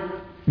 Lord,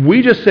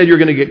 we just said you're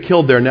going to get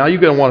killed there. Now you're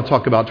going to want to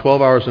talk about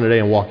 12 hours in a day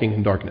and walking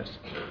in darkness.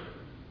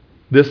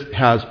 This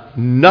has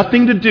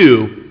nothing to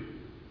do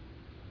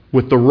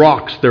with the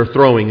rocks they're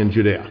throwing in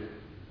Judea.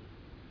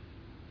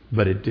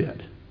 But it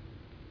did,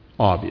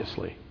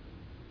 obviously.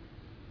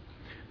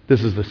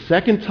 This is the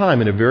second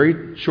time in a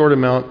very short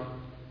amount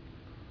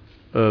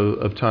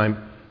of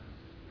time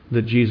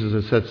that Jesus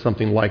has said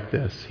something like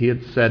this. He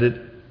had said it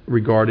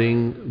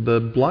regarding the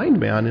blind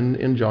man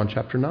in John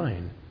chapter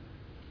 9.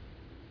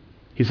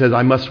 He says,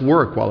 I must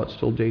work while it's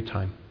still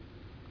daytime.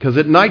 Because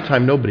at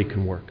nighttime, nobody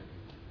can work.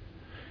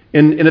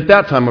 And at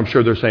that time, I'm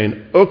sure they're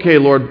saying, okay,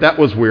 Lord, that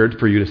was weird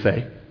for you to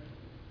say.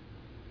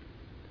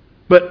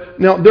 But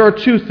now, there are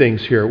two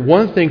things here.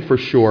 One thing for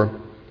sure,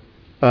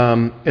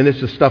 and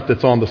this is stuff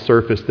that's on the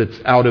surface that's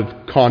out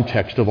of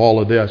context of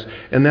all of this,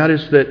 and that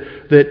is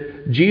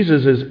that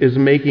Jesus is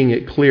making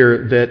it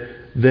clear that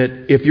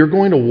if you're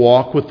going to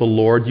walk with the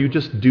Lord, you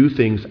just do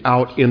things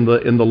out in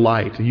the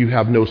light. You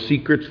have no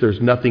secrets.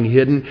 There's nothing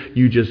hidden.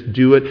 You just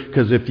do it.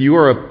 Because if you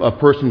are a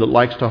person that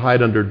likes to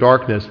hide under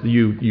darkness,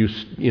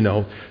 you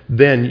know,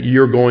 then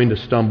you're going to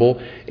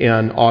stumble.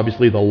 And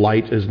obviously the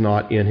light is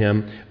not in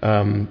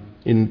him.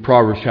 In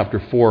Proverbs chapter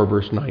 4,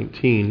 verse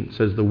 19, it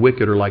says, the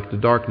wicked are like the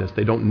darkness.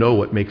 They don't know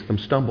what makes them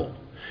stumble.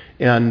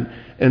 And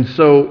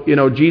so, you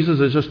know, Jesus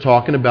is just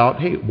talking about,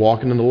 hey,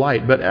 walking in the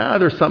light. But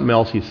there's something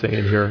else he's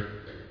saying here.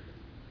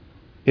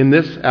 And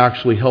this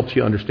actually helps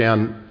you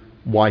understand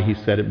why he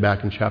said it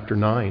back in chapter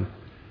 9.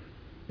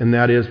 And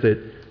that is that,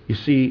 you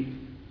see,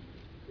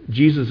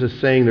 Jesus is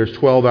saying there's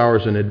 12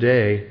 hours in a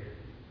day.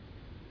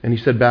 And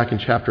he said back in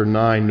chapter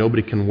 9,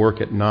 nobody can work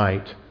at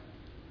night.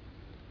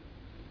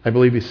 I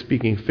believe he's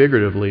speaking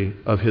figuratively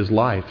of his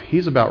life.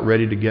 He's about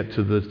ready to get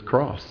to the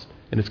cross,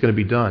 and it's going to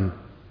be done.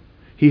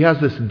 He has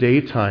this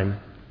daytime,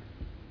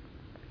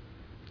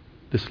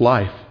 this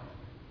life,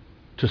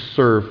 to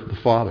serve the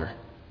Father.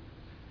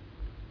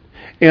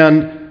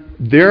 And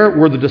there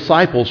were the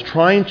disciples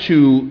trying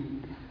to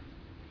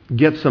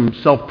get some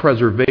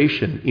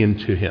self-preservation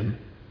into him.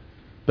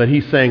 But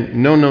he's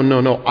saying,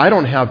 no, I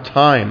don't have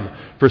time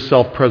for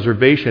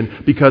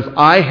self-preservation because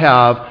I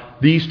have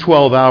these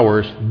 12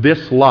 hours,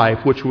 this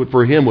life, which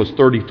for him was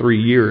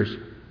 33 years,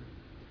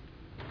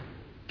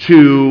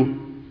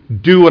 to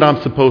do what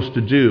I'm supposed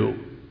to do,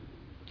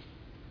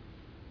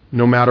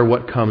 no matter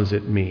what comes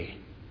at me.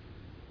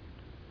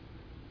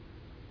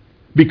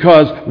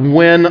 Because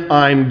when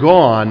I'm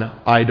gone,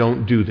 I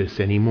don't do this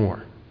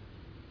anymore.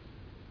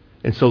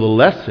 And so the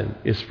lesson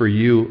is for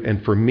you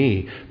and for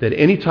me, that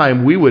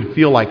anytime we would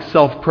feel like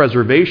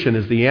self-preservation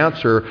is the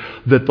answer,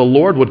 that the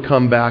Lord would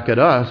come back at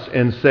us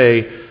and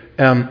say,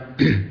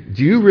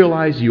 do you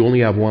realize you only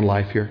have one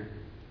life here?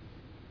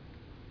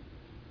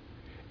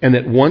 And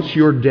that once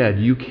you're dead,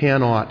 you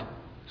cannot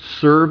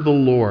serve the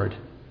Lord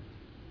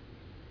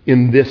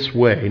in this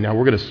way. Now,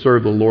 we're going to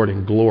serve the Lord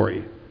in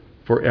glory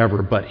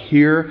forever. But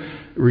here,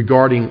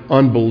 regarding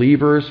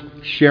unbelievers,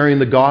 sharing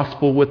the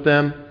gospel with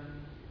them,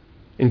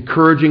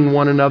 encouraging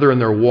one another in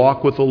their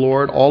walk with the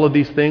Lord, all of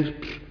these things,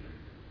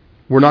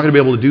 we're not going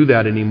to be able to do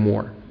that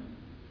anymore.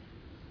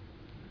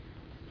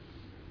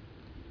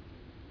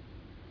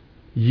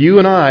 You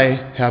and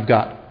I have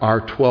got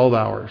our 12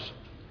 hours.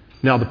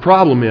 Now, the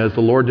problem is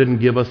the Lord didn't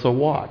give us a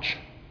watch.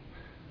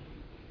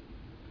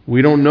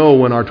 We don't know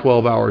when our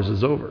 12 hours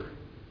is over.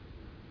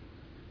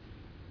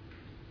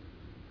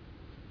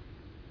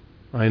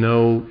 I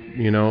know,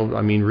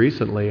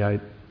 recently,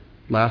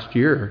 last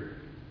year,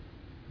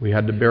 we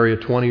had to bury a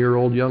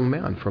 20-year-old young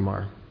man from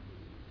our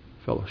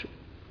fellowship.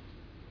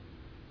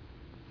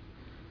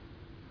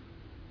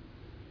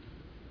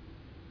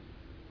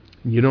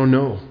 You don't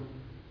know.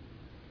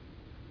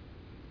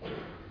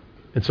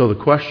 And so the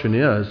question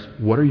is,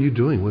 what are you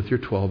doing with your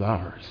 12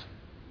 hours?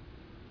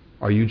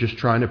 Are you just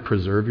trying to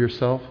preserve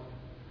yourself?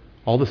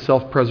 All the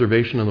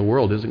self-preservation in the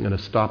world isn't going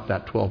to stop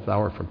that 12th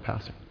hour from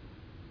passing.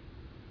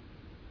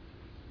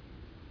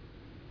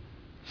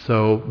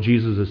 So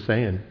Jesus is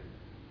saying,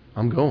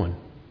 I'm going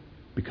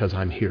because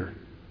I'm here.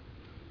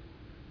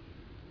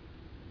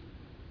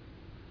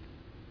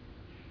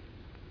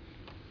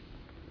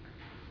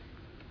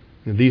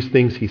 And these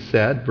things he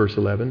said, verse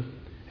 11,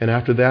 and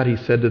after that he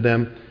said to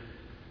them,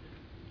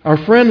 our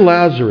friend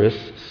Lazarus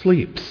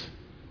sleeps,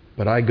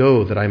 but I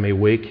go that I may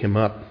wake him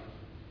up.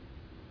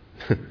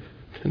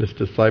 And his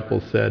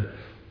disciples said,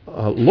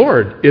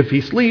 Lord, if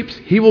he sleeps,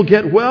 he will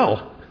get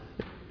well.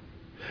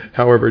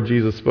 However,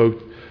 Jesus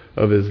spoke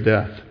of his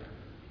death,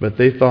 but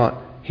they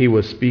thought he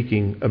was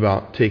speaking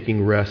about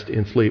taking rest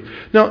in sleep.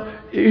 Now,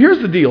 here's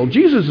the deal.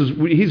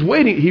 He's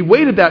waiting. He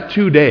waited that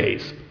 2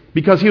 days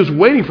because he was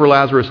waiting for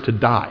Lazarus to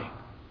die.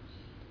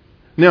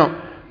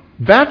 Now,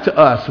 back to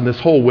us in this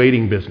whole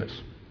waiting business.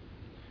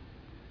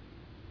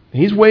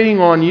 He's waiting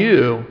on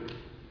you.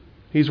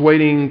 He's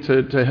waiting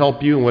to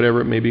help you in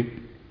whatever it may be.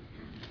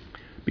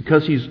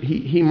 Because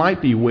he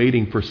might be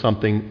waiting for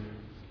something,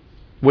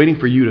 waiting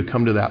for you to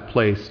come to that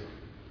place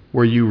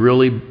where you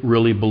really,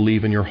 really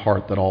believe in your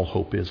heart that all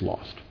hope is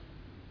lost.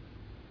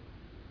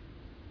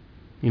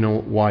 You know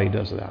why he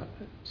does that?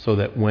 So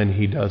that when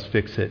he does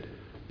fix it,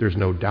 there's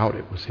no doubt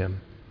it was him.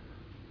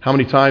 How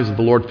many times has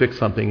the Lord fixed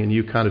something and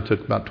you kind of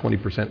took about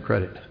 20%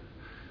 credit?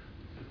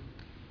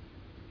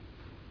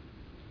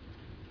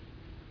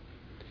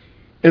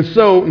 And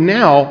so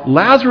now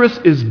Lazarus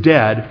is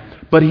dead,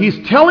 but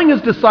he's telling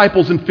his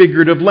disciples in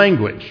figurative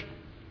language.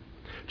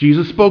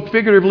 Jesus spoke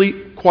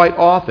figuratively quite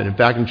often. In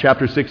fact, in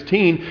chapter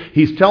 16,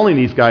 he's telling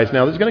these guys,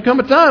 now there's going to come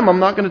a time I'm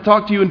not going to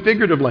talk to you in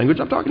figurative language.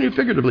 I'm talking to you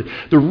figuratively.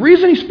 The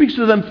reason he speaks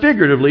to them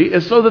figuratively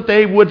is so that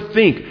they would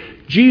think.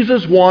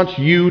 Jesus wants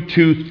you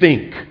to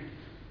think.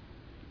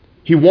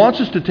 He wants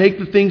us to take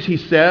the things he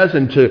says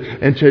and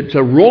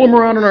to roll them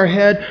around in our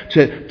head,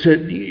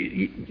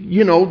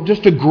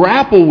 just to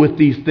grapple with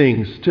these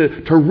things,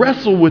 to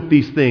wrestle with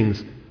these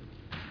things.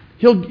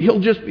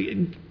 He'll just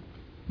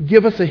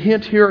give us a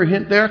hint here, a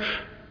hint there.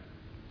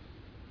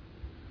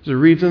 As it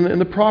reads in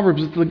the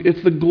Proverbs,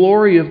 it's the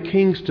glory of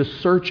kings to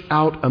search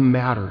out a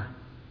matter.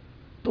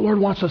 The Lord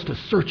wants us to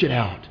search it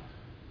out.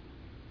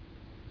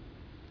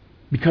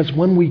 Because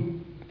when we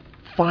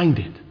find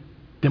it,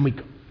 then we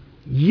go,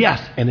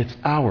 yes, and it's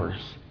ours.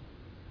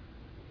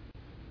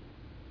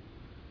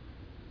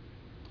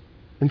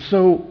 And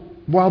so,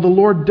 while the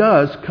Lord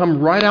does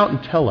come right out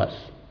and tell us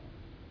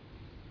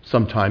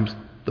sometimes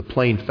the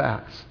plain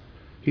facts,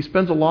 he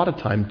spends a lot of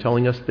time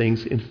telling us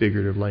things in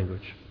figurative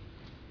language.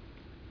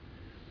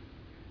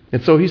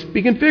 And so he's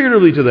speaking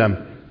figuratively to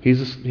them.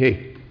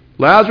 Hey,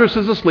 Lazarus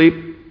is asleep.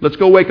 Let's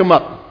go wake him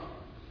up.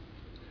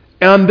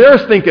 And they're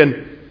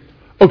thinking,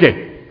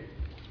 okay,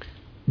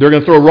 they're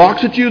going to throw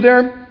rocks at you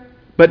there,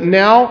 but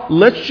now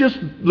let's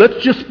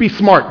just be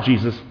smart,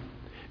 Jesus.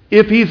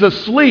 If he's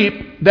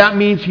asleep, that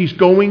means he's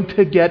going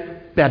to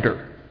get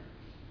better.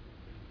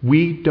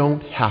 We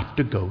don't have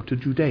to go to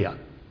Judea.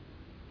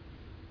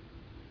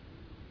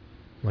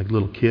 Like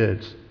little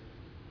kids.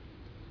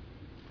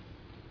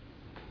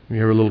 When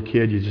you were a little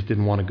kid, you just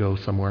didn't want to go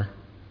somewhere.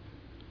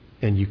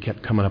 And you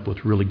kept coming up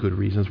with really good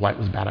reasons why it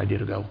was a bad idea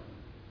to go.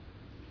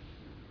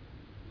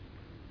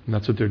 And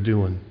that's what they're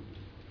doing.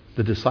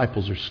 The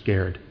disciples are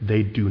scared.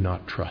 They do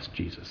not trust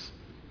Jesus.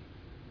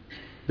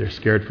 They're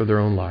scared for their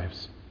own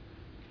lives.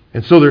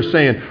 And so they're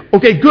saying,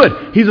 okay,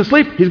 good. He's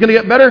asleep. He's going to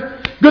get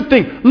better. Good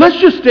thing. Let's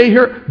just stay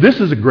here. This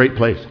is a great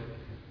place.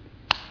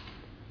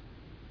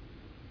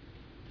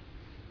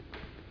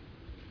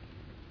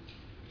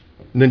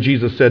 And then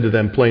Jesus said to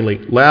them plainly,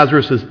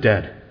 Lazarus is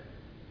dead.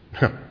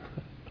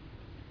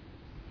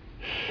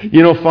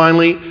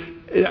 Finally,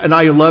 and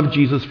I love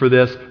Jesus for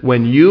this,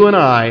 when you and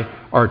I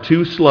are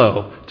too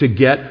slow to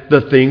get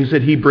the things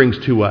that he brings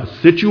to us,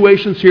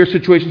 situations here,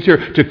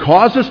 to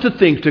cause us to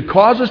think, to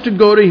cause us to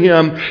go to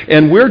him,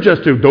 and we're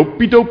just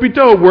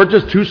we're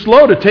just too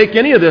slow to take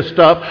any of this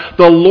stuff,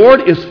 the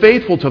Lord is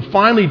faithful to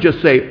finally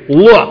just say,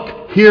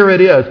 look, here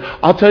it is.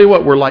 I'll tell you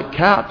what, we're like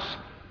cats.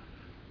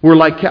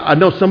 I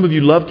know some of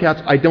you love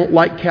cats. I don't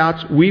like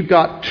cats. We've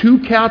got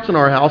 2 cats in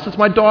our house. It's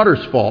my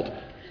daughter's fault.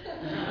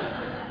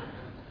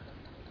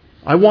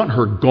 I want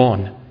her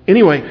gone.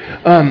 Anyway,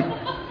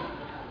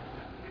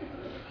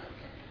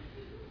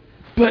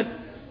 but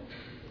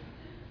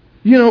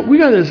we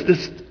got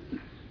this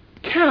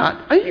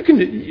cat.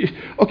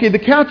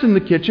 The cat's in the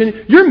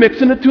kitchen. You're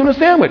mixing a tuna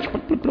sandwich.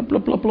 Blub, blub,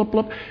 blub, blub, blub,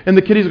 blub. And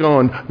the kitty's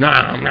going,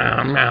 meow,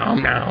 meow, meow,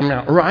 meow,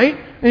 meow. Right?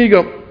 And you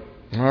go,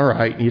 all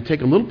right. And you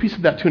take a little piece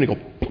of that tuna and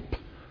go plop,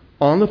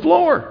 on the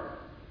floor.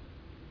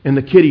 And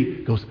the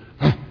kitty goes,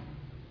 huh.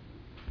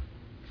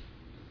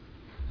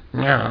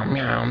 Meow,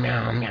 meow,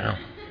 meow, meow.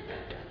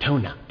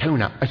 Tuna.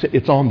 I said,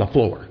 it's on the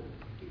floor.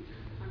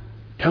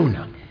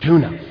 Tuna.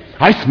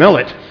 I smell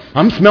it.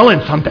 I'm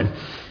smelling something.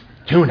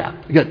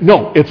 Tuna.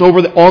 No, it's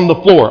on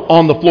the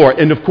floor.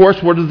 And of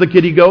course, where does the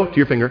kitty go? To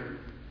your finger.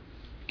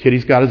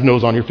 Kitty's got his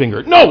nose on your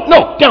finger. No,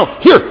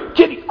 down here.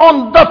 Kitty,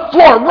 on the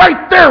floor.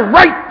 Right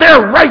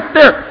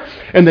there.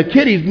 And the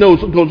kitty's nose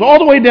goes all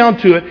the way down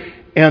to it.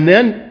 And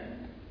then,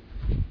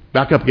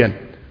 back up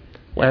again.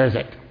 Where is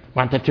it?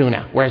 Want the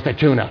tuna. Where's the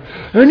tuna?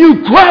 And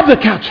you grab the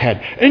cat's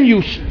head. And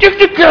you stick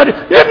the cat in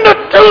the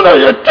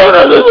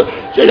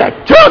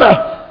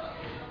tuna.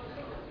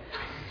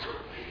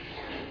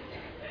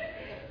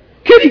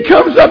 Kitty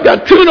comes up,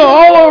 got tuna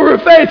all over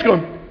her face,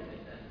 going,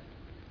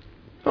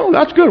 oh,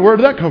 that's good. Where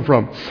did that come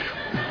from?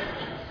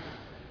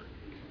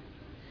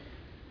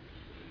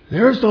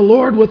 There's the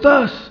Lord with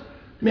us.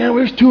 Man,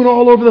 there's tuna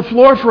all over the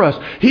floor for us.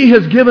 He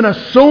has given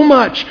us so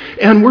much,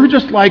 and we're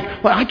just like,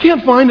 well, I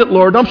can't find it,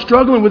 Lord. I'm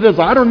struggling with this.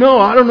 I don't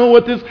know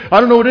what it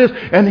is.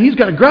 And He's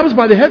got to grab us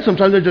by the head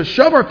sometimes and just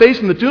shove our face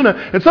in the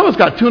tuna, and some of us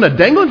got tuna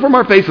dangling from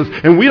our faces,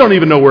 and we don't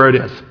even know where it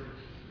is.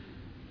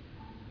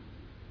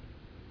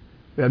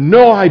 We have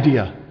no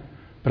idea.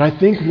 But I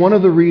think one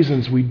of the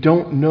reasons we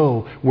don't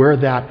know where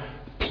that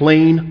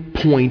plain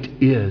point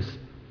is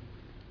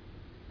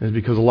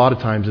because a lot of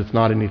times it's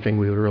not anything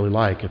we would really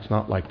like. It's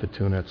not like the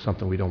tuna. It's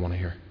something we don't want to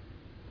hear.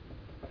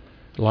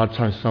 A lot of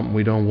times it's something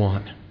we don't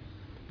want.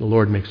 The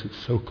Lord makes it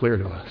so clear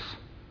to us.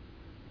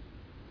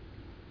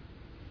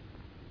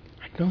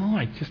 I don't know.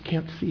 I just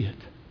can't see it.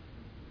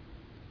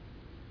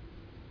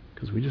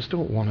 Because we just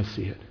don't want to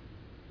see it.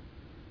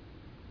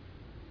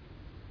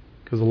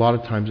 Because a lot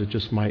of times it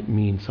just might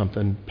mean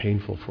something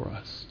painful for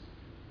us.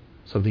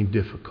 Something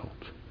difficult.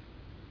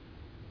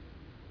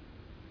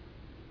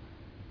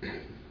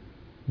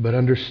 But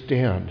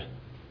understand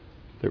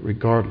that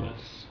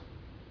regardless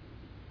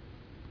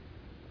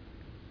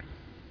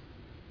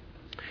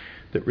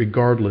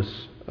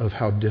of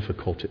how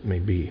difficult it may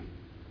be,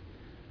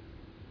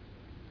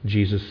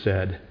 Jesus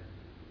said,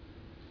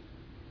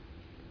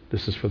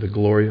 this is for the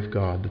glory of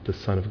God, that the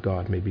Son of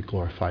God may be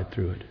glorified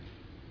through it.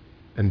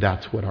 And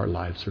that's what our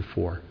lives are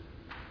for.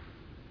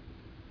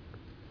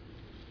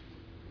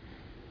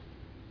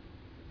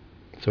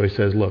 So He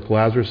says, look,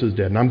 Lazarus is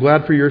dead. And I'm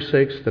glad for your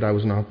sakes that I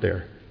was not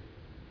there,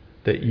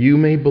 that you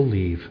may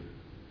believe.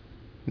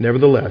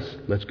 Nevertheless,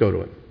 let's go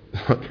to him.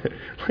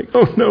 Like,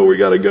 oh no, we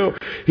got to go.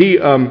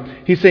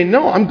 He's saying,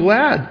 no, I'm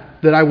glad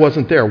that I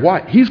wasn't there.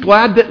 Why? He's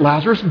glad that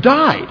Lazarus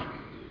died.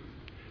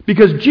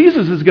 Because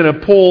Jesus is going to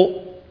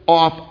pull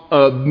off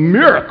a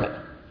miracle.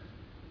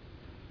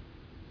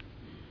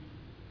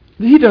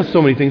 He does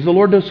so many things. The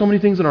Lord does so many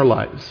things in our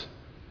lives.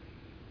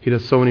 He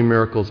does so many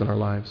miracles in our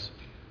lives.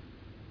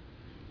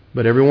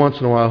 But every once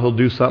in a while, He'll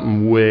do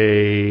something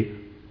way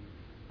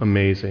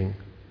amazing.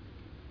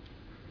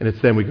 And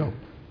it's then we go,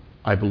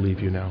 I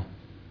believe you now.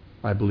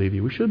 I believe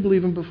you. We should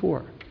believe Him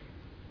before.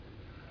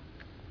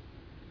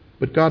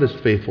 But God is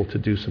faithful to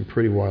do some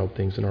pretty wild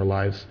things in our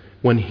lives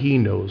when He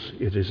knows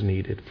it is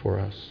needed for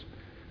us.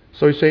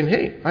 So He's saying,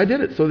 hey, I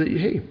did it so that,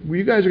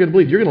 you guys are going to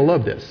believe. You're going to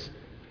love this.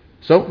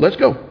 So let's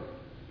go.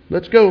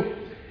 Let's go.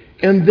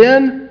 And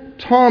then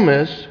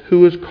Thomas,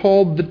 who is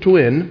called the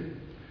twin,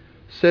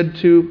 said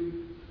to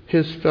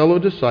his fellow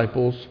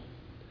disciples,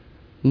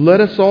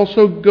 let us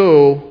also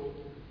go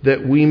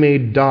that we may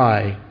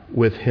die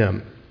with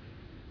Him.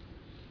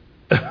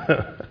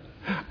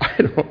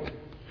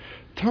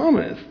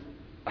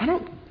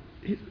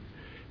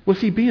 Was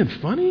he being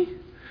funny?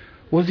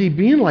 Was he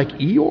being like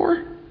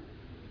Eeyore?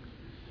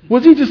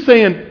 Was he just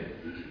saying,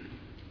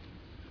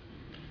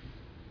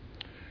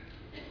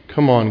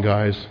 come on,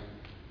 guys,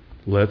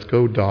 let's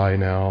go die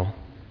now?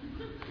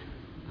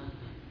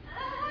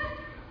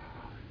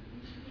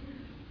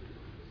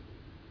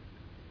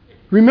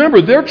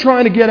 Remember, they're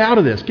trying to get out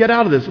of this.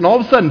 And all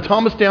of a sudden,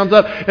 Thomas stands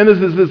up, and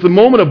there's this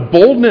moment of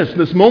boldness,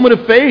 this moment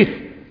of faith.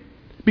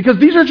 Because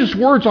these are just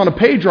words on a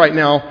page right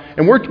now,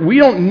 and we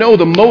don't know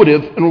the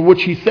motive in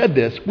which he said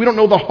this. We don't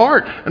know the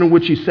heart in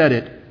which he said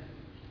it.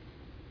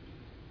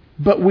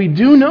 But we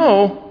do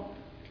know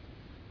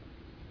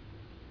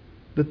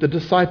that the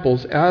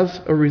disciples, as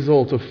a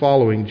result of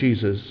following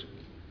Jesus,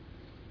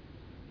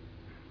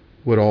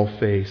 would all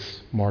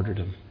face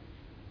martyrdom.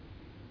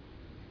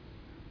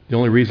 The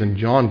only reason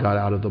John got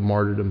out of the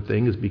martyrdom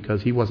thing is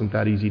because he wasn't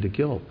that easy to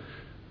kill.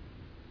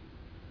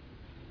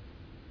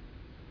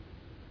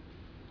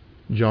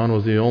 John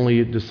was the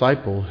only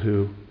disciple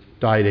who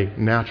died a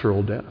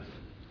natural death.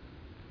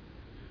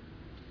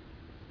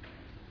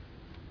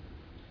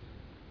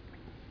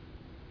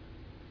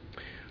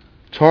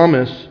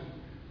 Thomas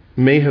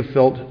may have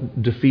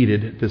felt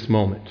defeated at this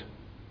moment.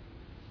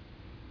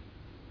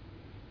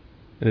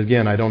 And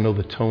again, I don't know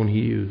the tone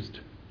he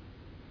used.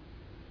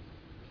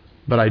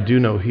 But I do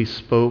know he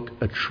spoke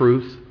a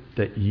truth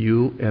that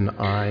you and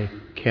I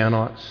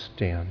cannot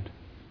stand.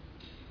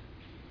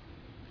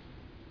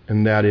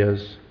 And that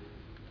is,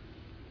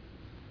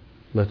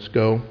 let's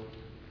go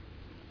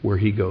where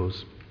he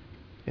goes.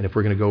 And if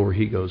we're going to go where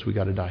he goes, we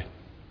got to die.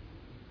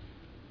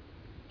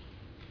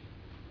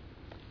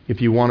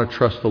 If you want to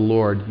trust the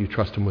Lord, you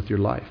trust Him with your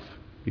life.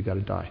 You got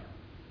to die.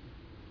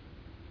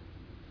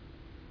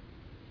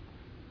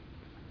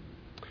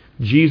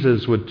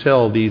 Jesus would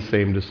tell these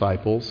same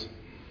disciples,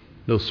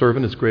 no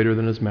servant is greater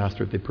than his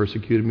master. If they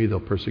persecuted me, they'll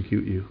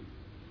persecute you.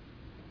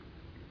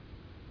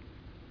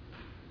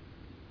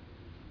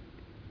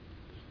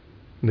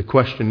 And the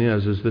question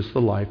is this the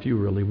life you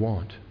really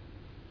want?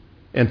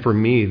 And for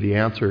me, the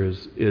answer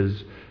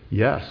is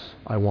yes,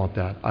 I want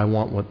that. I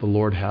want what the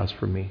Lord has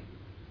for me.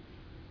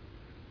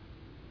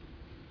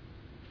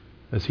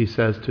 As he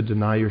says, to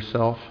deny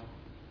yourself,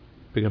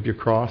 pick up your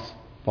cross,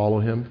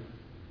 follow him.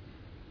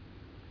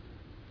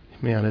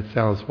 Man, it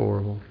sounds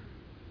horrible.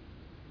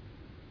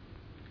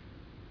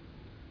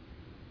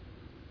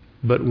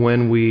 But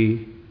when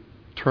we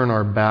turn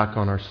our back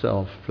on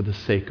ourselves for the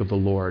sake of the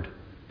Lord,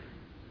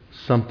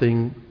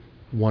 something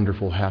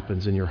wonderful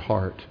happens in your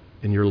heart,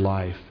 in your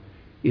life,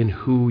 in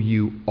who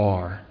you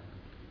are,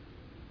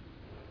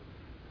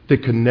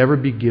 that can never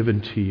be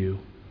given to you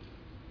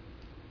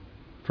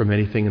from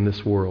anything in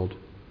this world,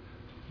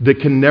 that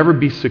can never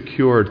be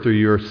secured through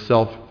your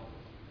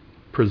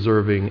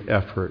self-preserving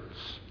efforts.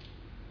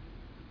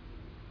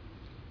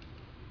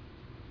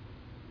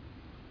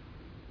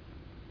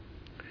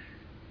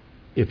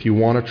 If you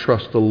want to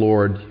trust the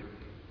Lord,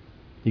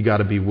 you got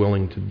to be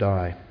willing to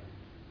die.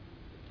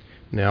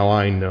 Now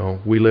I know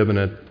we live in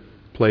a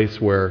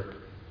place where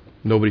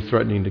nobody's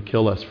threatening to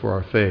kill us for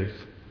our faith.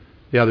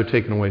 Yeah, they're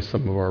taking away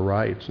some of our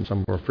rights and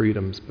some of our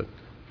freedoms, but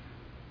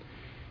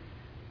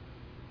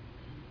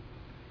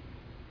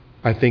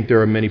I think there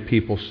are many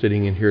people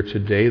sitting in here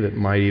today that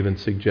might even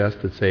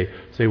suggest that say,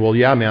 well,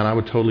 yeah, man, I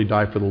would totally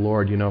die for the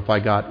Lord. You know, if a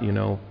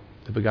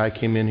guy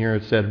came in here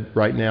and said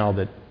right now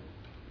that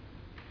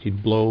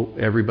he'd blow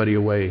everybody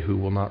away who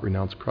will not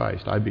renounce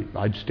Christ,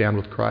 I'd stand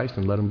with Christ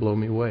and let him blow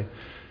me away.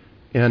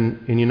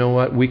 And you know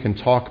what? We can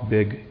talk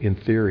big in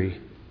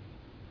theory,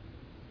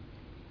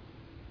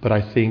 but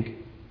I think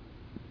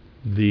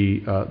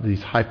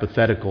these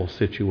hypothetical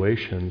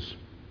situations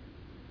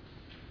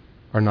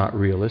are not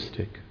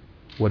realistic.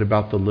 What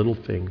about the little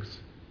things?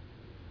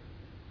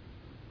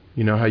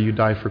 You know how you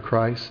die for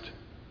Christ?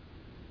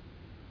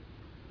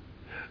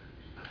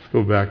 Let's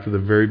go back to the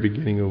very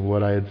beginning of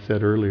what I had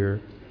said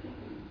earlier.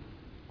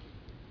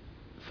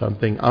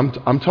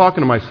 I'm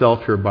talking to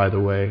myself here, by the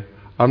way.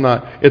 I'm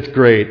not. It's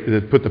great to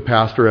put the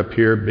pastor up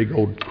here, big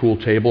old cool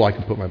table. I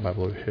can put my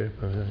Bible over here.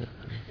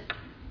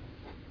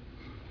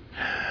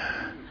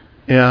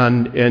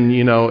 And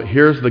you know,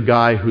 here's the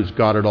guy who's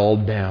got it all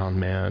down,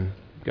 man.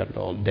 Got it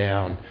all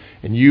down.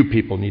 And you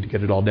people need to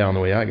get it all down the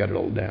way I got it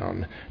all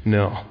down.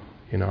 No.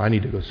 You know, I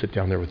need to go sit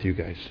down there with you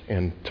guys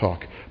and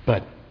talk.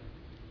 But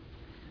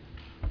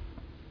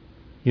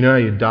you know how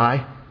you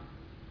die?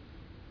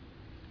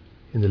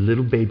 In the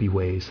little baby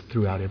ways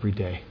throughout every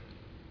day.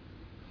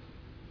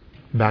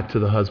 Back to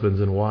the husbands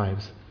and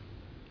wives.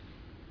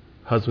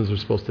 Husbands are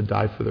supposed to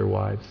die for their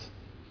wives.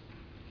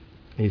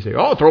 And you say,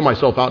 oh, I'll throw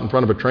myself out in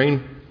front of a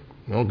train.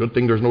 Well, good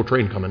thing there's no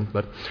train coming,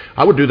 but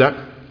I would do that.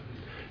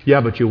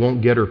 Yeah, but you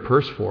won't get her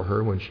purse for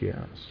her when she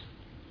asks.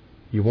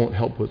 You won't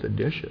help with the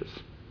dishes.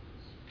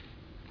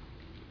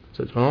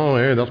 Says, oh,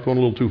 hey, that's going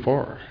a little too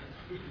far.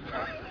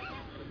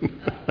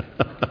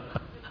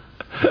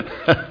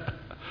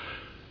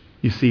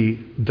 You see,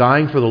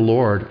 dying for the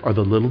Lord are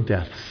the little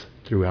deaths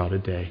throughout a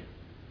day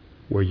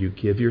where you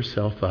give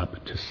yourself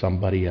up to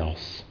somebody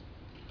else.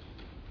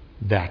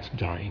 That's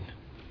dying.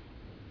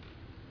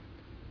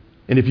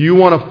 And if you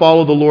want to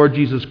follow the Lord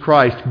Jesus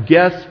Christ,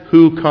 guess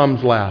who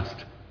comes last?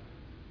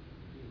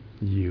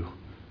 You.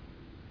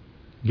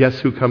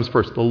 Guess who comes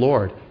first? The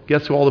Lord.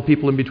 Guess who all the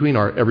people in between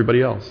are?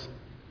 Everybody else.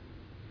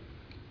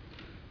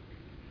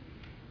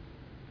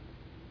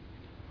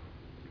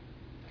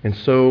 And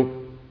so,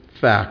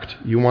 fact,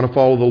 you want to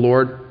follow the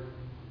Lord,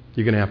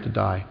 you're going to have to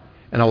die.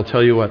 And I will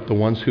tell you what, the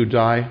ones who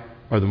die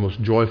are the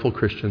most joyful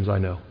Christians I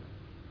know.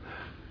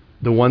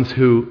 The ones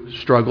who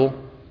struggle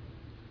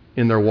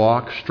in their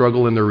walk,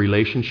 struggle in their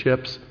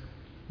relationships,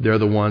 they're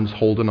the ones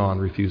holding on,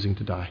 refusing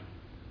to die.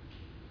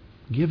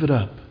 Give it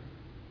up.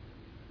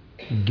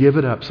 Give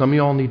it up. Some of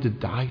y'all need to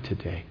die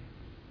today.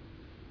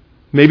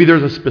 Maybe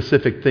there's a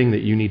specific thing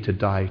that you need to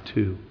die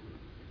to.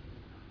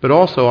 But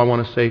also, I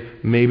want to say,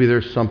 maybe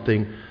there's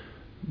something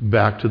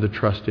back to the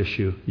trust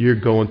issue. You're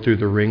going through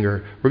the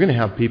ringer. We're going to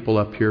have people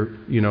up here,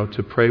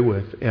 to pray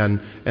with. And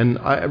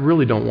I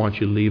really don't want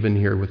you leaving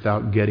here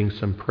without getting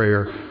some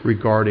prayer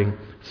regarding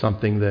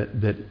something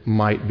that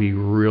might be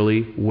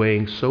really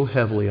weighing so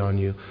heavily on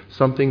you.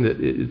 Something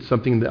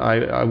that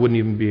I wouldn't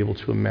even be able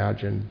to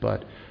imagine.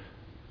 But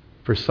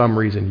for some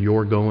reason,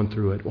 you're going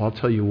through it. Well, I'll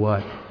tell you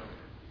what.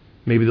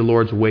 Maybe the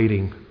Lord's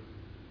waiting.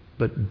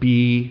 But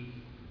be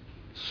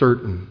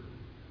certain,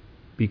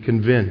 be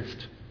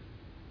convinced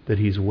that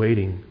He's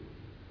waiting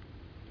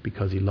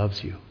because He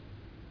loves you.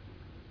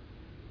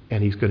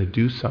 And He's going to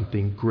do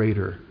something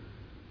greater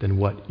than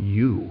what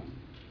you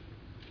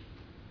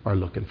are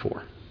looking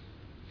for.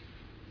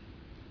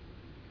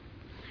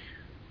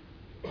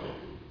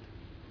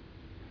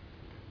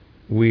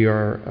 We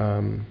are,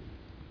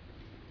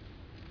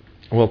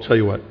 well, I'll tell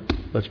you what,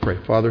 let's pray.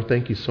 Father,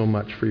 thank you so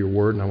much for your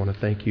word, and I want to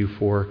thank you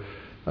for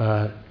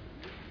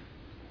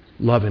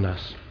loving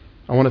us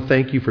I want to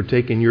thank you for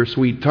taking your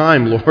sweet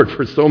time, Lord,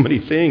 for so many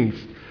things,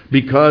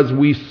 because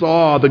we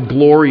saw the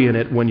glory in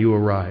it when you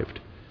arrived.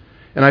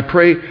 And I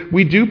pray,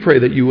 we do pray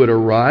that you would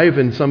arrive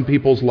in some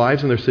people's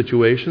lives and their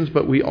situations,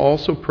 but we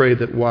also pray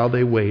that while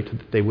they wait,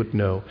 that they would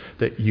know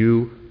that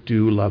you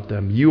do love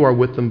them. You are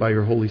with them by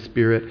your Holy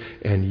Spirit,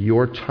 and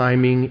your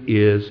timing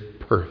is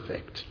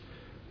perfect.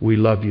 We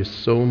love you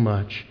so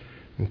much,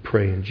 and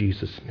pray in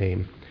Jesus'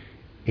 name.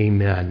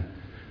 Amen.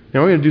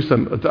 Now we're going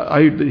to do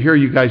I hear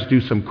you guys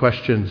do some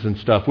questions and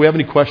stuff. We have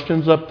any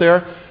questions up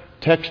there?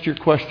 Text your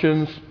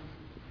questions.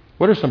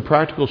 What are some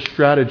practical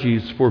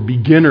strategies for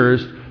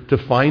beginners to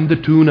find the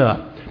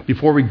tune-up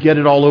before we get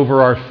it all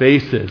over our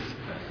faces?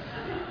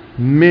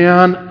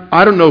 Man,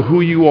 I don't know who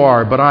you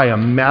are, but I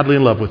am madly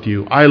in love with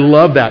you. I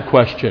love that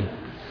question.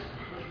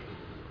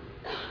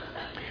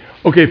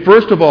 Okay,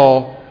 first of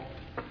all,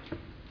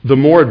 the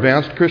more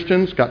advanced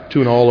Christians got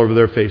tuna all over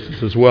their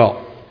faces as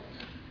well.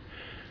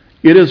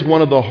 It is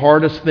one of the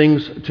hardest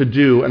things to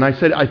do. And I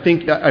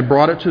think I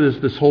brought it to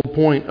this whole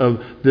point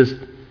of this,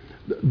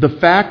 the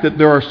fact that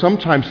there are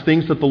sometimes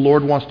things that the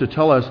Lord wants to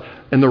tell us,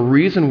 and the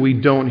reason we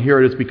don't hear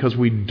it is because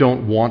we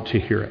don't want to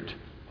hear it.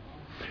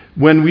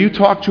 When you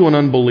talk to an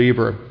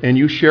unbeliever and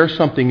you share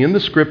something in the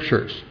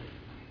Scriptures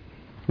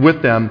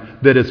with them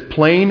that is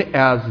plain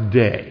as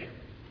day,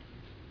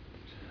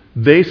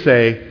 they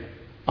say,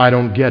 I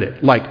don't get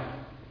it. Like,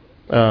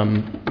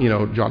 John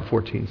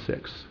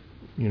 14:6.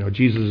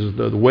 Jesus is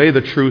the way,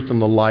 the truth, and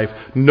the life.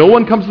 No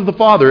one comes to the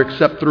Father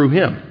except through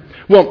Him.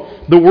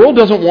 Well, the world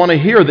doesn't want to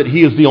hear that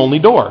He is the only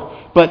door.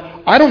 But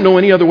I don't know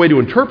any other way to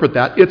interpret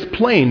that. It's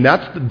plain.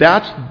 That's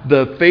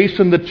the face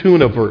and the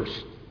tuna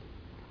verse.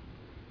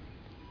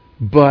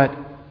 But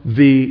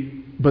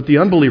the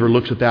unbeliever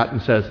looks at that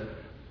and says,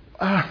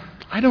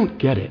 I don't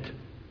get it.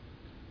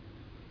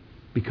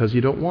 Because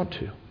you don't want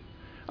to.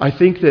 I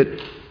think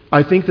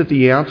that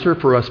the answer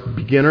for us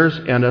beginners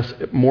and us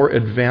more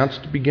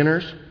advanced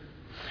beginners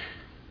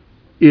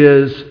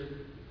is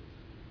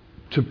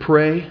to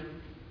pray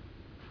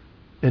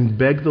and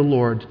beg the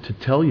Lord to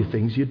tell you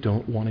things you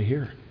don't want to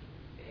hear.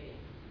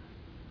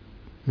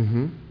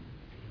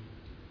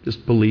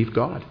 Just believe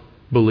God.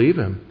 Believe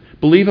Him.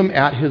 Believe Him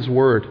at His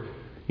word.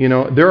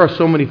 There are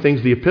so many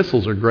things. The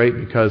epistles are great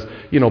because,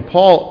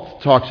 Paul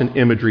talks in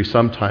imagery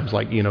sometimes,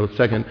 like,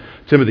 2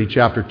 Timothy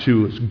chapter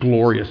 2 is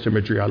glorious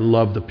imagery. I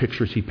love the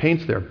pictures he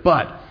paints there.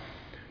 But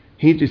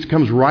he just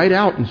comes right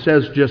out and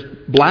says just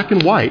black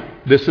and white,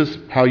 this is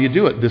how you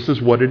do it. This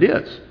is what it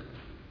is.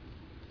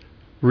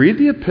 Read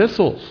the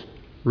epistles.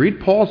 Read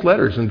Paul's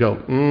letters and go,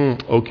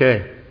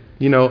 okay.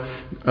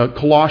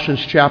 Colossians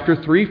chapter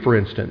 3, for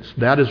instance,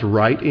 that is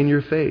right in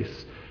your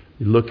face.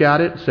 You look at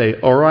it, say,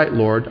 all right,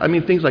 Lord. I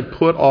mean, things like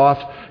put off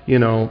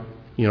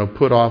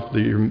put off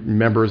the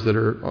members that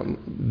are on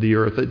the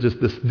earth, just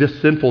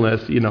this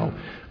sinfulness,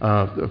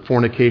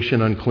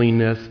 fornication,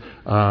 uncleanness,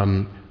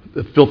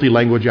 filthy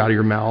language out of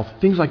your mouth,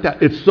 things like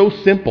that. It's so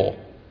simple.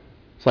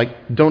 It's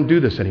like, don't do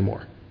this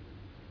anymore.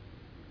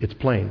 It's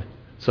plain.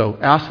 So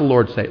ask the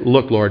Lord, say,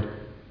 look, Lord,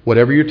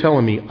 whatever you're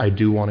telling me, I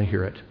do want to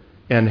hear it.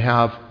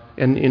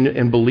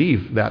 And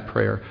believe that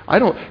prayer.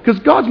 Because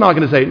God's not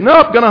going to say,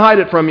 nope, going to hide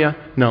it from you.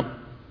 No,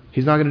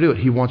 He's not going to do it.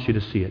 He wants you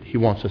to see it. He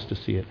wants us to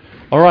see it.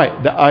 All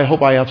right, I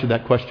hope I answered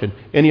that question.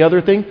 Any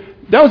other thing?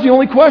 That was the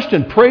only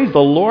question. Praise the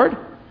Lord.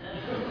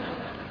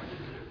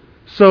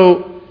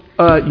 So,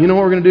 you know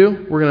what we're going to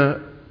do? We're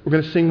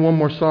going to sing one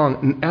more song.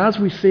 And as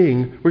we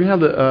sing, we're going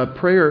to have the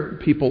prayer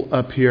people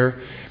up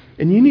here.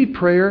 And you need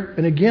prayer.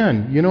 And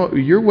again,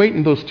 you're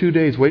waiting those 2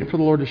 days, waiting for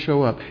the Lord to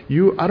show up.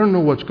 I don't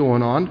know what's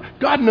going on.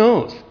 God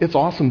knows. It's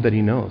awesome that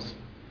He knows.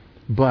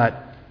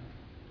 But,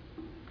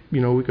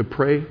 we could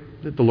pray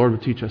that the Lord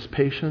would teach us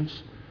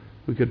patience.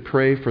 We could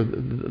pray for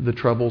the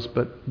troubles.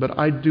 But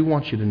I do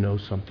want you to know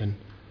something.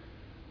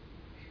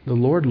 The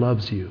Lord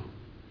loves you.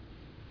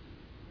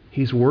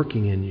 He's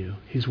working in you.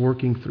 He's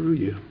working through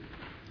you.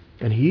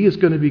 And He is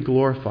going to be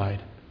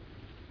glorified.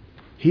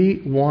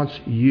 He wants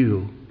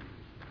you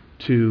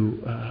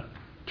to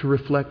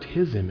reflect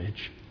His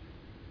image.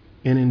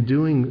 And in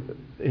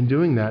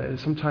doing that,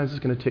 sometimes it's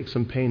going to take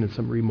some pain and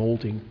some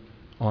remolding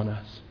on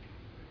us.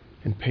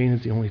 And pain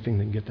is the only thing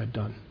that can get that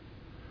done.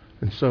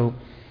 And so,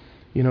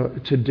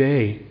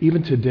 today,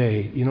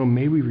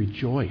 may we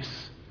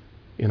rejoice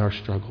in our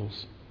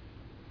struggles.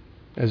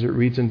 As it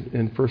reads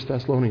in 1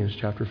 Thessalonians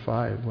chapter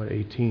 5,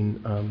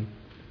 18,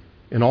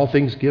 in all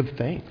things give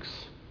thanks,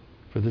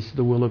 for this is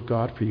the will of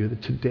God for you,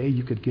 that today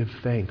you could give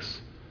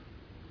thanks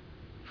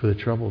for the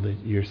trouble that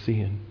you're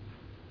seeing.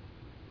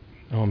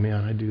 Oh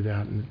man, I do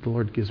that, and the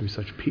Lord gives me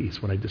such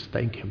peace when I just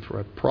thank Him for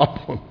a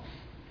problem.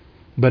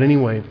 But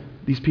anyway,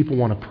 these people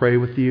want to pray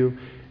with you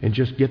and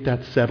just get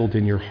that settled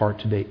in your heart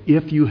today.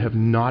 If you have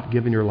not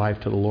given your life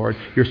to the Lord,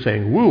 you're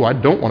saying, woo, I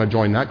don't want to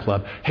join that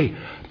club. Hey,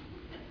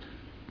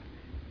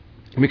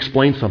 let me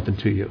explain something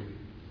to you.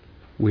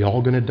 We're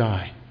all going to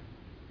die.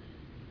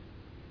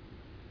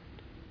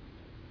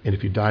 And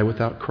if you die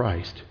without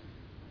Christ,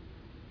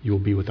 you will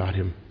be without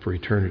Him for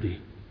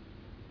eternity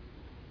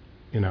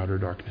in outer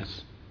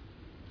darkness.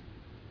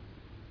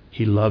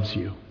 He loves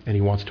you, and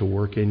He wants to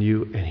work in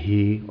you, and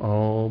He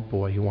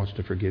wants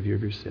to forgive you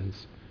of your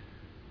sins.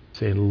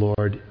 Saying,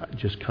 Lord,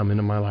 just come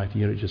into my life.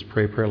 Just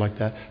pray a prayer like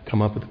that.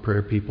 Come up with the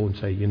prayer people and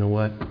say, you know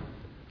what?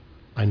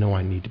 I know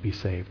I need to be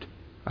saved,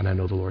 and I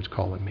know the Lord's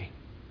calling me.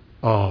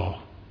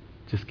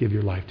 Just give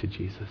your life to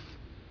Jesus.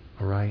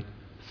 All right?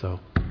 So